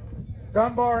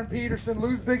 Dunbar and Peterson,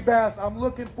 lose big bass. I'm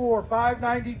looking for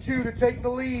 592 to take the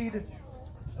lead.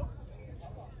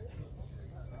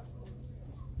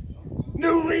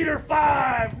 New leader,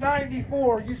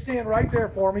 594. You stand right there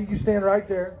for me. You stand right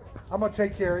there. I'm going to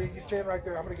take care of you. You stand right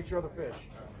there. I'm going to get your other fish.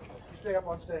 You stay up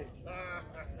on stage.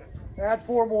 Add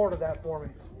 4 more to that for me.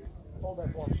 Hold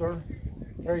that for me, sir.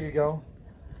 There you go.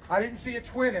 I didn't see a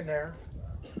twin in there.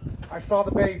 I saw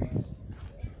the babies.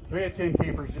 We had 10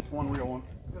 keepers, just 1 real one.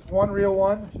 Just 1 real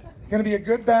one. Going to be a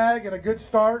good bag and a good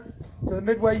start to the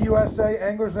Midway USA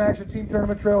Anglers in Action Team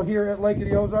Tournament Trail here at Lake of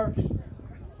the Ozarks.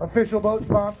 Official boat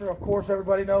sponsor, of course,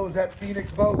 everybody knows that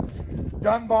Phoenix boat.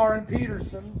 Dunbar and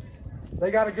Peterson. They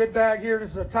got a good bag here.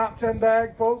 This is a top 10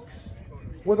 bag, folks,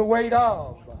 with a weight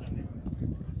of,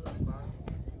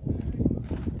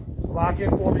 lock in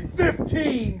for me,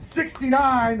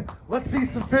 1569. Let's see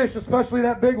some fish, especially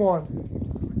that big one.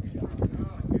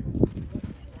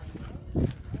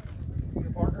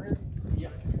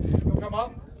 Come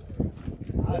up.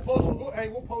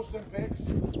 We'll post them pics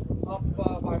up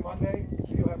by Monday,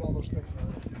 so you'll have all those pics.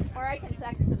 Or I can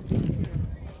text them to you too.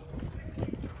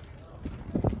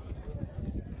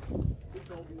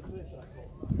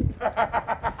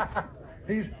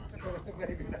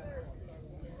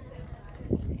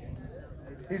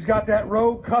 He's got that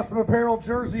Rogue Custom Apparel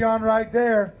jersey on right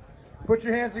there. Put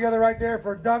your hands together right there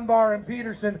for Dunbar and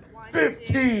Peterson.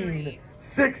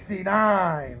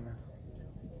 1569.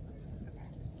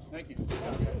 Thank you. Good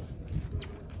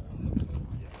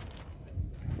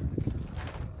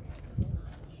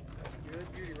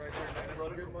beauty right there. That's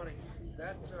some good money.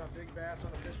 That big bass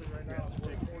on the fishing right now is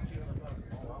worth 1400 bucks.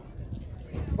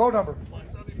 Boat number?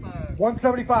 175.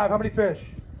 175. How many fish?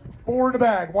 4 in the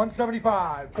bag.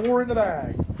 175. 4 in the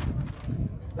bag.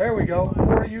 There we go.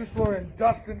 Corey Usler and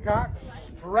Dustin Cox.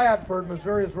 Bradford,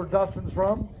 Missouri is where Dustin's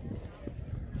from.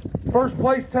 First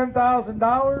place,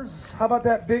 $10,000. How about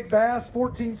that big bass?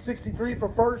 $14.63 for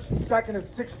first. Second is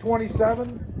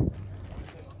 $6.27.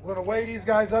 We're going to weigh these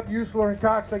guys up. Usler and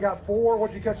Cox, they got 4.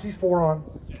 What'd you catch these 4 on?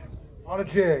 On a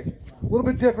jig. A little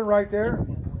bit different right there.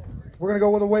 We're going to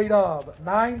go with a weight of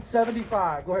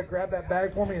 975. Go ahead, grab that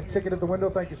bag for me and ticket at the window.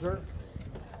 Thank you, sir.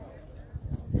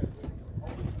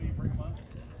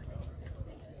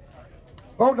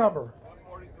 Boat number?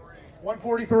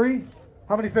 143.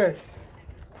 How many fish?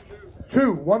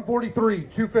 2. 143.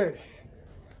 2 fish.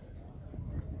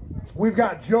 We've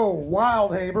got Joe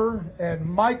Wildhaber and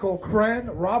Michael Kren,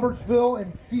 Robertsville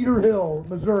and Cedar Hill,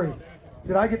 Missouri.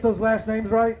 Did I get those last names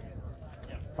right?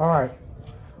 All right.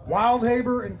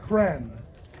 Wildhaber and Kren.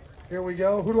 Here we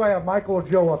go. Who do I have, Michael or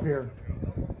Joe up here?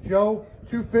 Joe,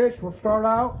 2 fish. We'll start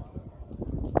out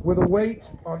with a weight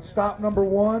on stop number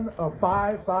 1 of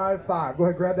 555. Go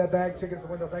ahead, grab that bag, ticket at the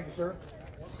window. Thank you, sir.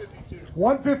 152.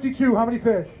 152. How many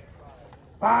fish?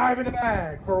 5 in the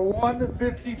bag for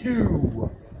 152.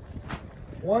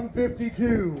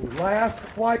 152. Last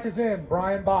flight is in.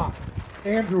 Brian Bach,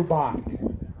 Andrew Bach.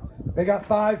 They got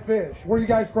 5 fish. Where are you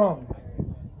guys from?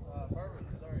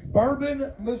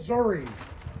 Bourbon, Missouri.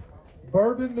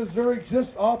 Bourbon, Missouri,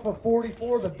 just off of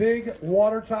 44, the big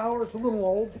water tower. It's a little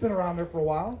old. It's been around there for a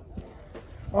while.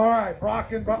 All right,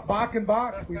 Bach and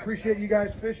Bach. We appreciate you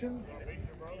guys fishing.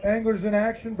 Anglers in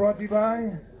Action, brought to you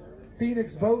by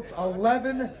Phoenix Boats.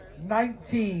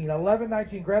 1119.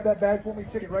 1119. Grab that bag for me.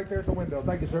 Ticket right there at the window.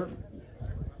 Thank you, sir.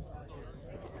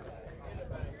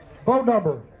 Boat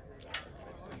number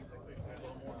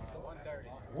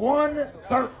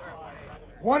 130.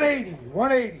 180.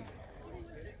 180.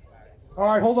 All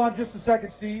right, hold on just a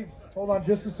second, Steve. Hold on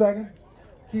just a second.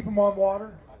 Keep them on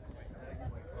water.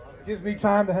 Gives me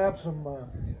time to have some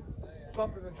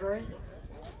something to drink.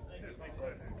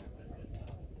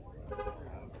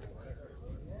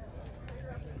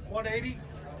 $180.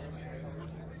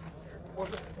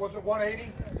 Was it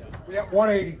 180? We got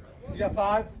 180. You got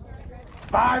 5?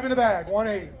 5 in the bag.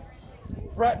 180.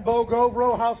 Brett and Bo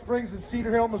Govro, House Springs in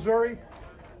Cedar Hill, Missouri.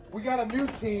 We got a new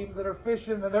team that are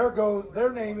fishing, and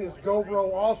their name is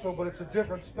Govro also, but it's a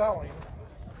different spelling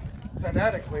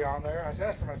phonetically on there. I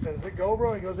asked him, I said, is it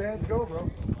Govro? He goes, yeah, it's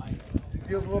Govro.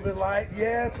 Feels a little bit light.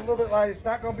 Yeah, it's a little bit light. It's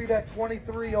not going to be that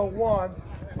 2301,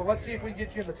 but let's see if we can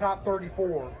get you in the top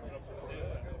 34.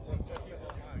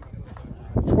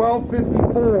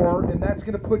 1254, and that's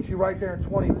going to put you right there in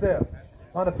 25th,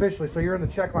 unofficially. So you're in the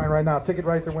check line right now. Ticket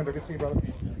right there, window. Good to see you, brother.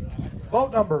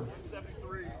 Boat number?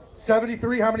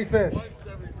 73. How many fish?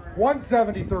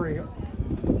 173.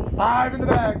 5 in the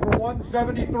bag for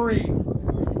 173.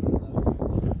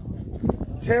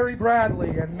 Terry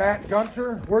Bradley and Matt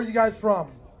Gunter. Where are you guys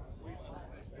from?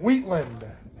 Wheatland.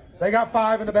 They got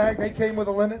 5 in the bag. They came with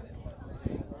a limit.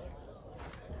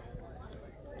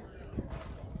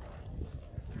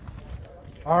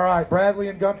 All right, Bradley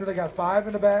and Gunter, they got 5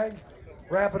 in the bag.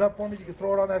 Wrap it up for me. You can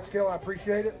throw it on that scale. I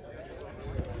appreciate it.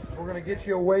 We're going to get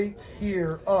you a weight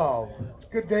here of,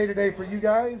 good day today for you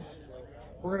guys.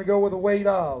 We're going to go with a weight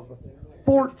of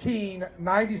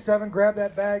 1497. Grab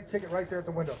that bag, ticket right there at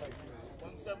the window.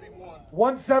 171.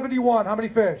 171. How many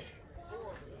fish?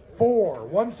 4.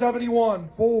 171.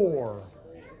 4.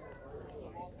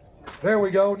 There we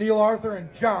go. Neil Arthur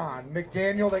and John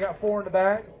McDaniel. They got 4 in the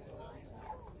bag.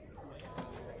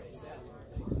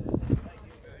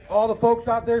 All the folks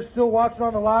out there still watching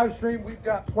on the live stream, we've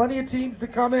got plenty of teams to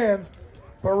come in.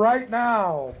 But right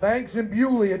now, Banks and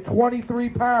Bewley at 23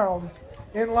 pounds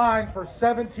in line for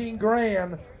 17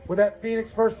 grand with that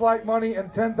Phoenix First Flight money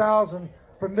and 10,000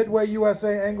 from Midway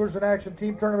USA Anglers in Action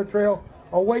Team Tournament Trail.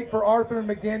 A weight for Arthur and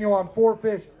McDaniel on 4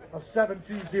 fish of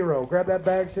 720. Grab that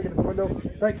bag, stick it at the window.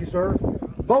 Thank you, sir.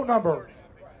 Boat number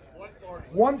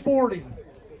 140.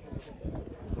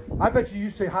 I bet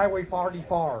you say Highway Farty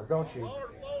Far, don't you?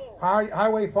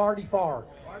 Highway Farty Far.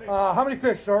 How many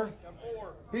fish, sir?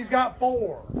 He's got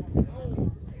 4.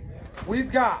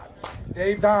 We've got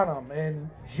Dave Donham and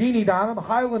Jeannie Donham,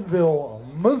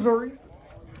 Highlandville, Missouri.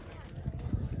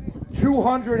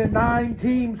 209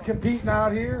 teams competing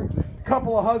out here.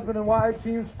 Couple of husband and wife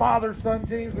teams, father-son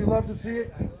teams. We love to see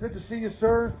it. Good to see you,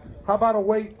 sir. How about a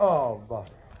weight of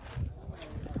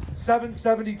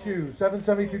 772?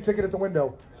 772 ticket at the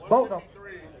window. Boat number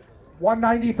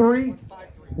 193.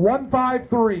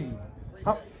 153.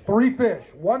 3 fish.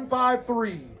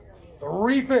 153.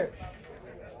 3 fish.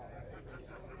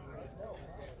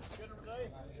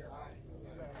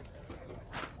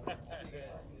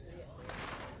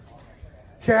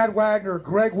 Chad Wagner,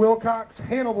 Greg Wilcox,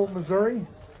 Hannibal, Missouri.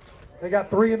 They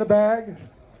got 3 in the bag.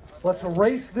 Let's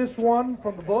erase this one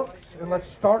from the books and let's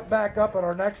start back up at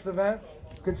our next event.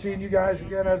 Good seeing you guys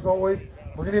again as always.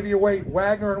 We're going to give you a weight,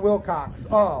 Wagner and Wilcox,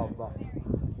 of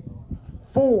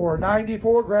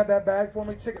 494. Grab that bag for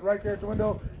me. Ticket right there at the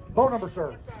window. Boat number,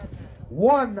 sir.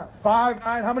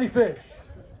 159. How many fish?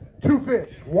 2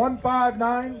 fish.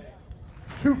 159.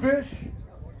 2 fish.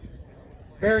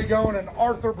 Barry Goen and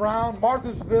Arthur Brown,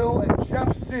 Marthasville and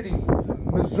Jeff City,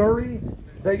 Missouri.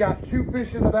 They got 2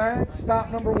 fish in the bag. Stop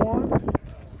number 1.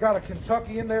 Got a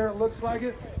Kentucky in there, it looks like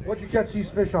it. What'd you catch these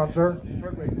fish on, sir?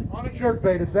 Jerkbait. On a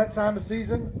jerkbait. It's that time of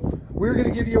season. We're going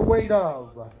to give you a weight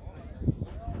of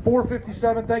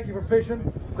 457. Thank you for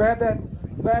fishing. Grab that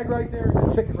bag right there and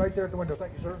your ticket right there at the window.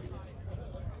 Thank you, sir.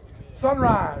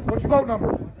 Sunrise. What's your boat number?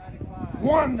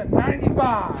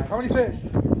 195. How many fish?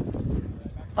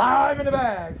 5 in the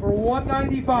bag for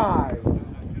 195.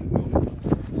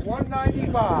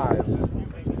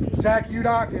 195. Zach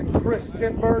Udok and Chris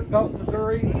Tinberg, Belton,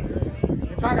 Missouri. And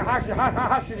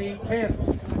Takahashi,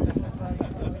 Kansas.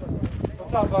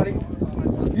 What's up, buddy?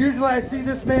 Usually I see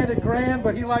this man at Grand,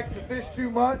 but he likes to fish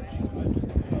too much.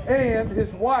 And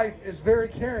his wife is very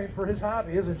caring for his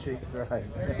hobby, isn't she? Right.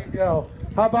 There you go.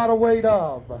 How about a weight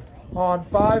of? On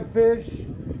 5 fish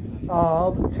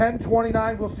of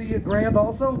 1029. We'll see you at Grand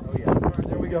also. Oh, yeah. All right,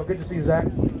 there we go. Good to see you, Zach.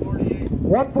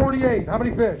 148. How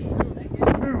many fish? 2.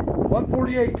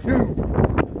 148, 2.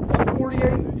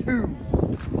 148, 2.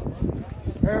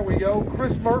 There we go.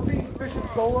 Chris Murphy, fishing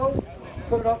solo.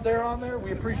 Put it up there on there.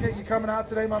 We appreciate you coming out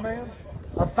today, my man.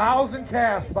 1,000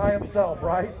 casts by himself,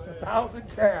 right? 1,000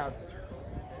 casts.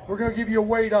 We're going to give you a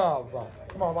weight of.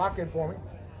 Come on, lock in for me.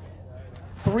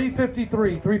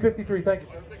 353. 353. Thank you.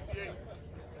 168.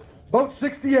 Boat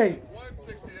 68.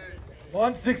 168.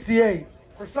 168.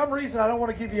 For some reason, I don't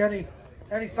want to give you any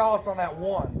solace on that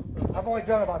one. I've only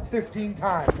done it about 15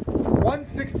 times.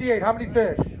 168. How many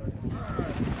fish?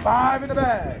 5 in the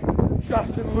bag.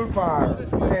 Justin Lukemeyer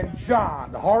and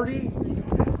John Hardy.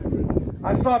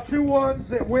 I saw 2 ones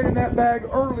that went in that bag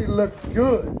early look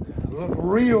good. Look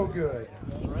real good.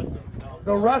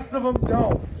 The rest of them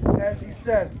don't, as he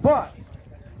says. But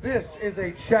this is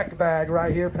a check bag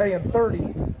right here, paying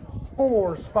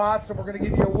 34 spots, and we're going to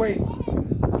give you a weight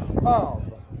of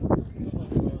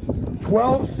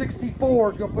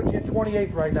 1264. Is going to put you in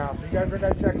 28th right now. So you guys are in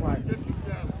that check line.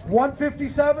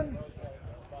 157.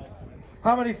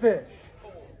 How many fish?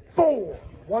 4.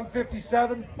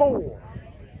 157, 4.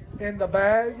 In the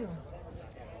bag,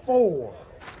 4.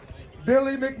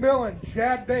 Billy McMillan,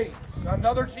 Chad Bates,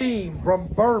 another team from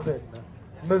Bourbon,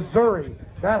 Missouri.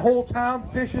 That whole town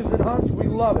fishes and hunts. We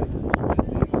love it.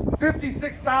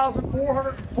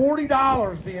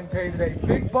 $56,440 being paid today.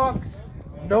 Big bucks,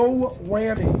 no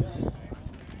whammies.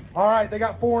 All right, they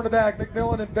got 4 in the bag.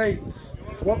 McMillan and Bates.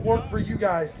 What worked for you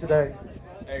guys today?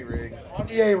 A-rig. On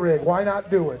the A-rig. Why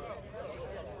not do it?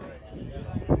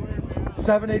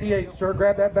 788, sir.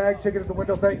 Grab that bag. Ticket at the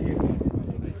window. Thank you.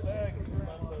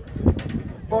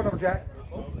 Phone number, Jack.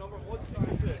 Boat number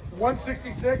 166.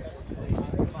 166.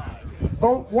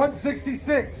 Boat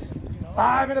 166.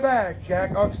 5 in the bag.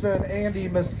 Jack Uxton, Andy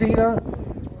Messina.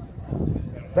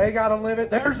 They got a limit.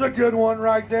 There's a good one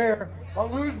right there. A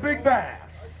lose big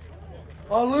bass.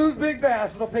 A lose big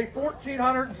bass. They'll pay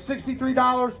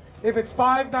 $1,463 if it's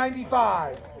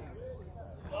 $595.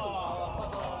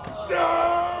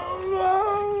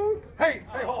 No! Hey,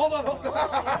 hold on.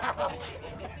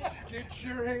 Get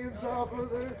your hands off of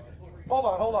there. Hold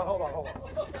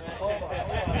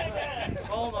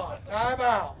on. Time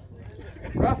out.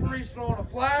 Referee's throwing a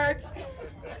flag.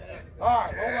 All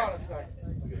right, hold on a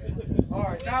second. All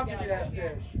right, now give me that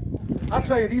fish. I'll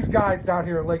tell you, these guys down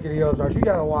here at Lake of the Ozarks, you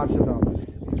got to watch them.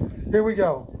 Here we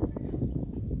go.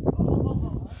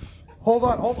 Hold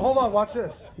on, watch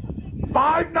this.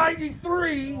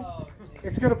 593.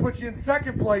 It's going to put you in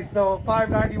second place, though.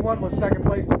 591 was second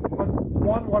place.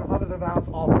 1/100th of an ounce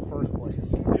off of first place. It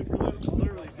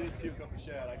literally did puke up a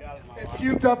shad. I got it in my It lap.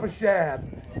 puked up a shad.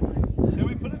 Can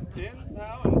we put it in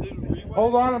now and do a rewind?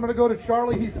 Hold on, I'm going to go to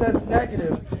Charlie. He says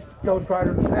negative. Ghost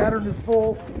Rider, the pattern is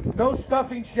full. No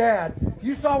stuffing shad.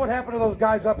 You saw what happened to those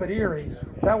guys up at Erie.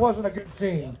 That wasn't a good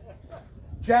scene.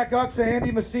 Jack Ucks and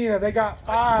Andy Messina, they got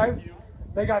 5.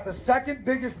 They got the second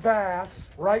biggest bass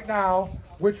right now,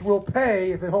 which will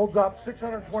pay, if it holds up,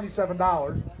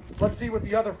 $627. Let's see what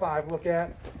the other 5 look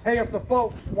at. Hey, if the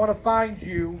folks want to find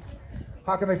you,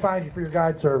 how can they find you for your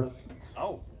guide service?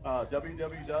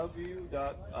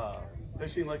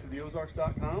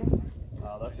 www.fishinglikeoftheozarks.com.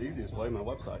 That's the easiest way, my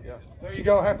website, yeah. There you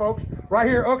go, hey folks. Right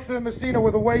here, Uxton and Messina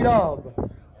with a weight of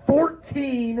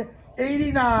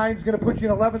 1489 is going to put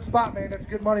you in 11th spot, man. That's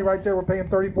good money right there. We're paying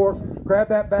 34. Grab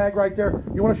that bag right there.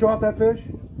 You want to show off that fish?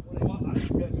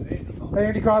 Hey,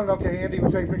 Andy caught it. Okay, Andy,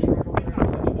 we'll take a picture right over there.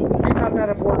 He's not that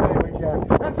important anyway, Jack.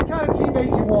 That's the kind of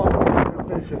teammate you want when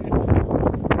you're fishing.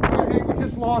 All right, hey, we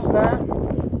just lost that.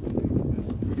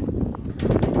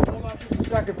 Hold on just a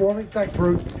second for me. Thanks,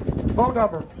 Bruce. Phone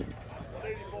number.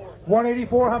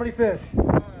 184. How many fish?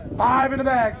 5 in the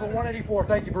bag for 184.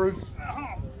 Thank you, Bruce.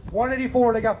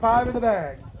 184. They got 5 in the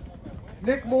bag.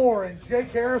 Nick Moore and Jake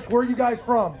Harris. Where are you guys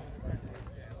from?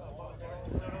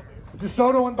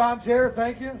 DeSoto and Bonne Terre.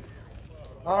 Thank you.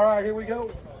 All right, here we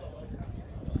go.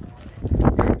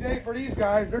 Good day for these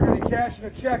guys. They're going to be cashing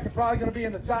a check. They're probably going to be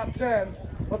in the top 10.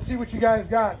 Let's see what you guys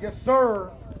got. Yes,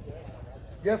 sir.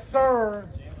 Yes, sir.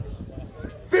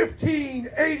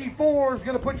 1584 is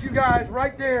going to put you guys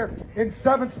right there in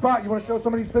 7th spot. You want to show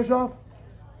some of these fish off?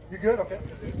 You good? Okay.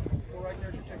 Go right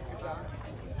there.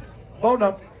 Boat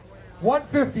up.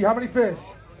 150, how many fish?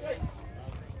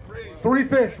 3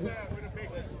 fish.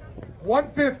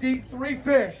 150, 3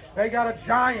 fish. They got a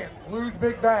giant blues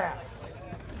big bass.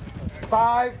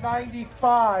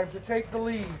 $5.95 to take the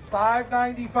lead.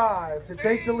 $5.95 to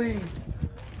take the lead.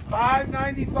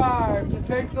 $5.95 to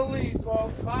take the lead,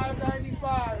 folks.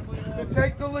 $5.95 to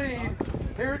take the lead.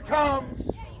 Here it comes.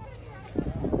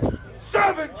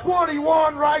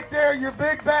 $7.21 right there, your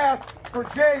big bass for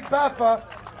Jay Beffa.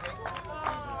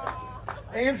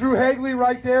 Andrew Hagley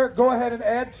right there. Go ahead and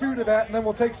add 2 to that, and then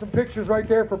we'll take some pictures right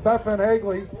there for Beffa and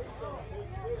Hagley.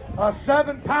 A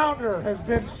 7-pounder has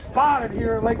been spotted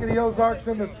here at Lake of the Ozarks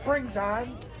in the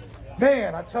springtime.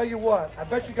 Man, I tell you what, I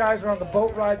bet you guys are on the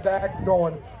boat ride back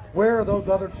going, where are those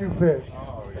other 2 fish?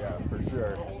 Oh, yeah, for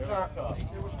sure.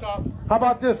 It was tough. How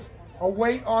about this? A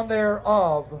weight on there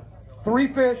of 3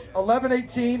 fish,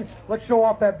 11.18. Let's show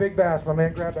off that big bass, my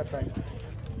man. Grab that thing.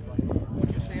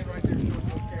 Put your stand right there.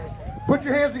 Put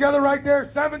your hands together right there.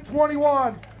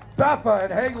 7.21. Beffa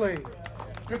and Hagley.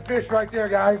 Good fish right there,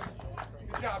 guys.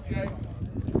 Good job, Jay.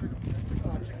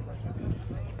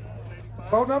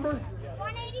 Phone number?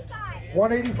 185.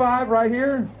 185 right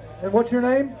here. And what's your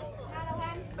name?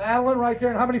 Madeline. Madeline right there.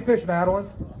 And how many fish, Madeline?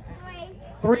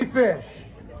 3 fish.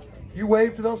 You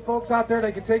wave to those folks out there.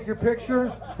 They can take your picture.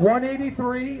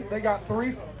 183. They got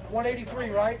 3. 183,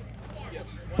 right? Yes.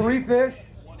 3 fish.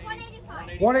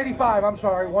 185. 185. I'm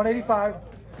sorry. 185.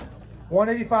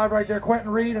 185 right there. Quentin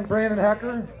Reed and Brandon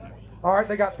Hecker. All right.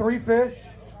 They got 3 fish.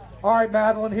 All right,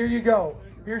 Madeline. Here you go.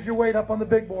 Here's your weight up on the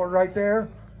big board right there.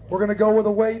 We're going to go with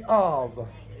a weight of.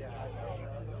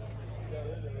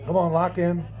 Come on, lock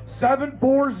in.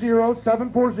 740.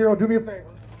 740. Do me a favor.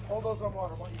 Hold those on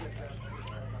water. Why don't you get that?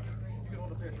 You can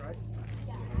hold the fish, right?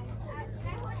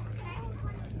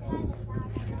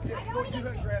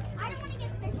 I don't want to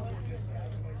get fish.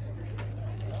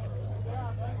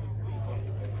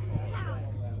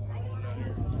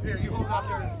 Here, you hold it out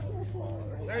there.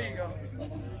 There you go.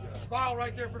 Smile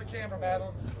right there for the camera,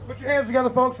 Madeline. Put your hands together,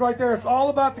 folks, right there. It's all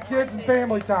about the kids and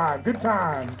family time. Good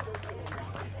time.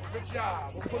 Good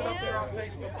job. We'll put it up there on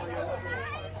Facebook for you.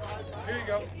 Here you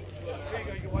go. Here you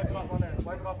go. You can wipe it off on there.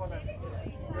 Wipe it off on there.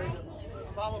 There you go.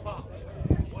 Follow Pop.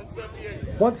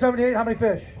 178. 178. How many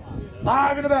fish?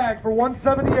 5 in the bag for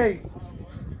 178.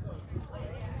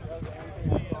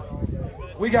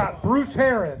 We got Bruce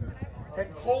Heron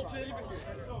and Colton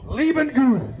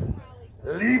Liebenguth.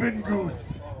 Liebenguth.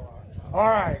 All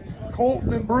right,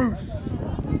 Colton and Bruce.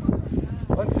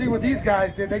 Let's see what these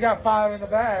guys did. They got 5 in the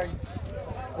bag.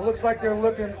 It looks like they're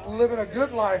living a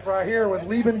good life right here with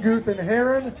Liebenguth and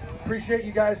Heron. Appreciate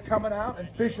you guys coming out and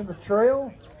fishing the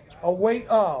trail. A weight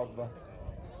of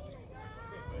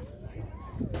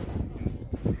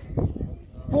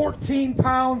 14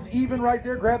 pounds even right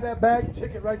there. Grab that bag,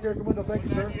 ticket right there at the window. Thank you,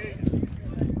 sir.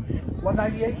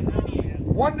 198?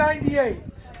 198.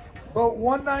 Boat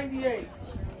 198.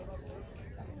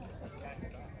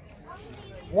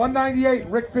 198.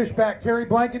 Rick Fishback, Terry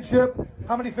Blankenship.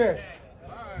 How many fish?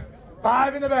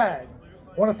 5 in the bag.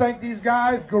 Want to thank these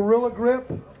guys, Gorilla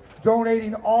Grip,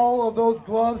 donating all of those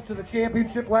gloves to the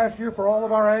championship last year for all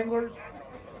of our anglers.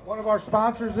 One of our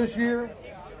sponsors this year.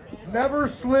 Never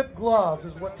slip gloves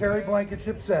is what Terry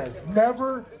Blankenship says.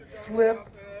 Never slip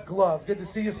gloves. Good to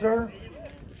see you, sir.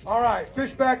 All right,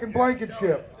 Fishback and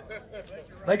Blankenship.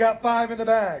 They got 5 in the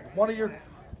bag. One of your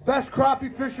best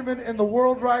crappie fishermen in the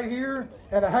world right here,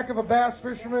 and a heck of a bass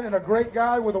fisherman, and a great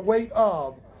guy with a weight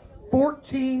of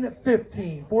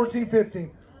 14.15. 14.15.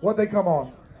 What'd they come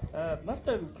on? Most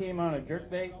of them came on a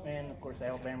jerkbait, and of course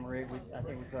Alabama rig. I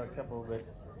think we caught a couple, but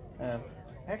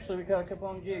actually we caught a couple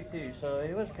on jig too. So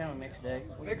it was kind of a mixed day.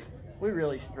 We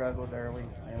really struggled early,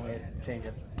 and we had to change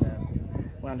up.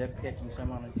 Wound up catching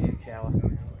some on a jig shallow.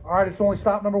 All right, it's only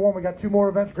stop number 1. We got 2 more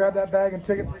events. Grab that bag and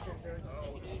ticket.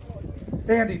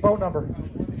 Andy, boat number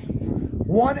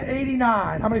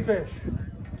 189. How many fish?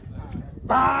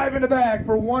 5 in the bag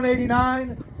for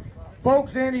 189.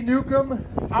 Folks, Andy Newcomb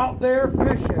out there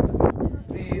fishing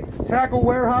the Tackle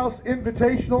Warehouse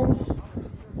Invitationals.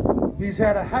 He's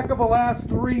had a heck of a last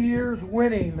 3 years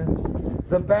winning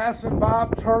the Bass and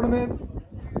Bob tournament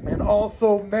and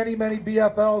also many, many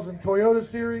BFLs and Toyota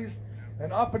Series.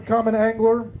 An up-and-coming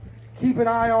angler. Keep an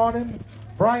eye on him.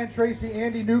 Brian Tracy,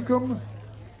 Andy Newcomb.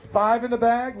 5 in the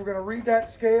bag. We're going to read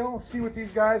that scale, see what these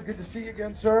guys, good to see you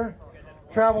again, sir.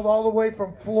 Traveled all the way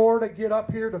from Florida to get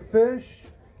up here to fish.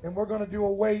 And we're going to do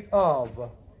a weight of,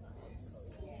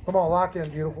 come on, lock in,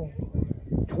 beautiful.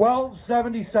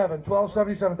 1277.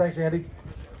 1277. Thanks, Andy.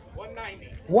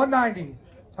 190. 190.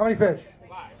 How many fish?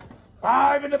 5.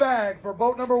 5 in the bag for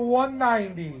boat number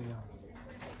 190.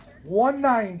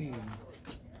 190.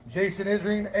 Jason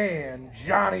Isring and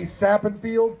Johnny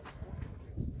Sappenfield.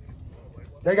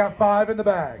 They got 5 in the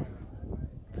bag.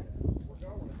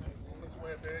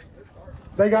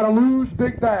 They got a lose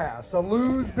big bass,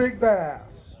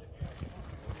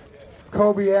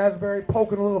 Kobe Asbury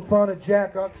poking a little fun at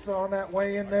Jack Uxon on that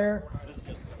way in there.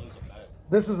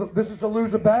 This is to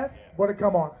lose a bet. What'd it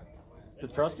come on? The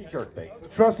trusty jerkbait. The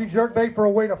trusty jerkbait for a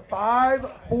weight of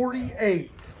 548.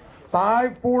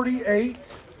 548.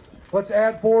 Let's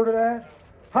add 4 to that.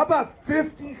 How about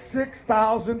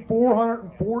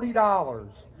 $56,440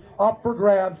 up for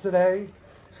grabs today?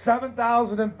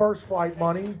 $7,000 in first flight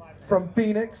money from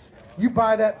Phoenix. You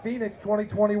buy that Phoenix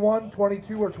 2021,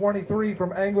 22, or 23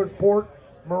 from Anglers Port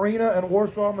Marina in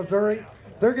Warsaw, Missouri.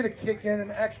 They're going to kick in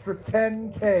an extra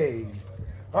 $10K.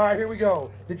 All right, here we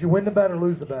go. Did you win the bet or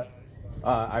lose the bet?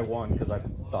 I won because I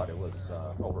thought it was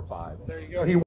over 5. There you go. He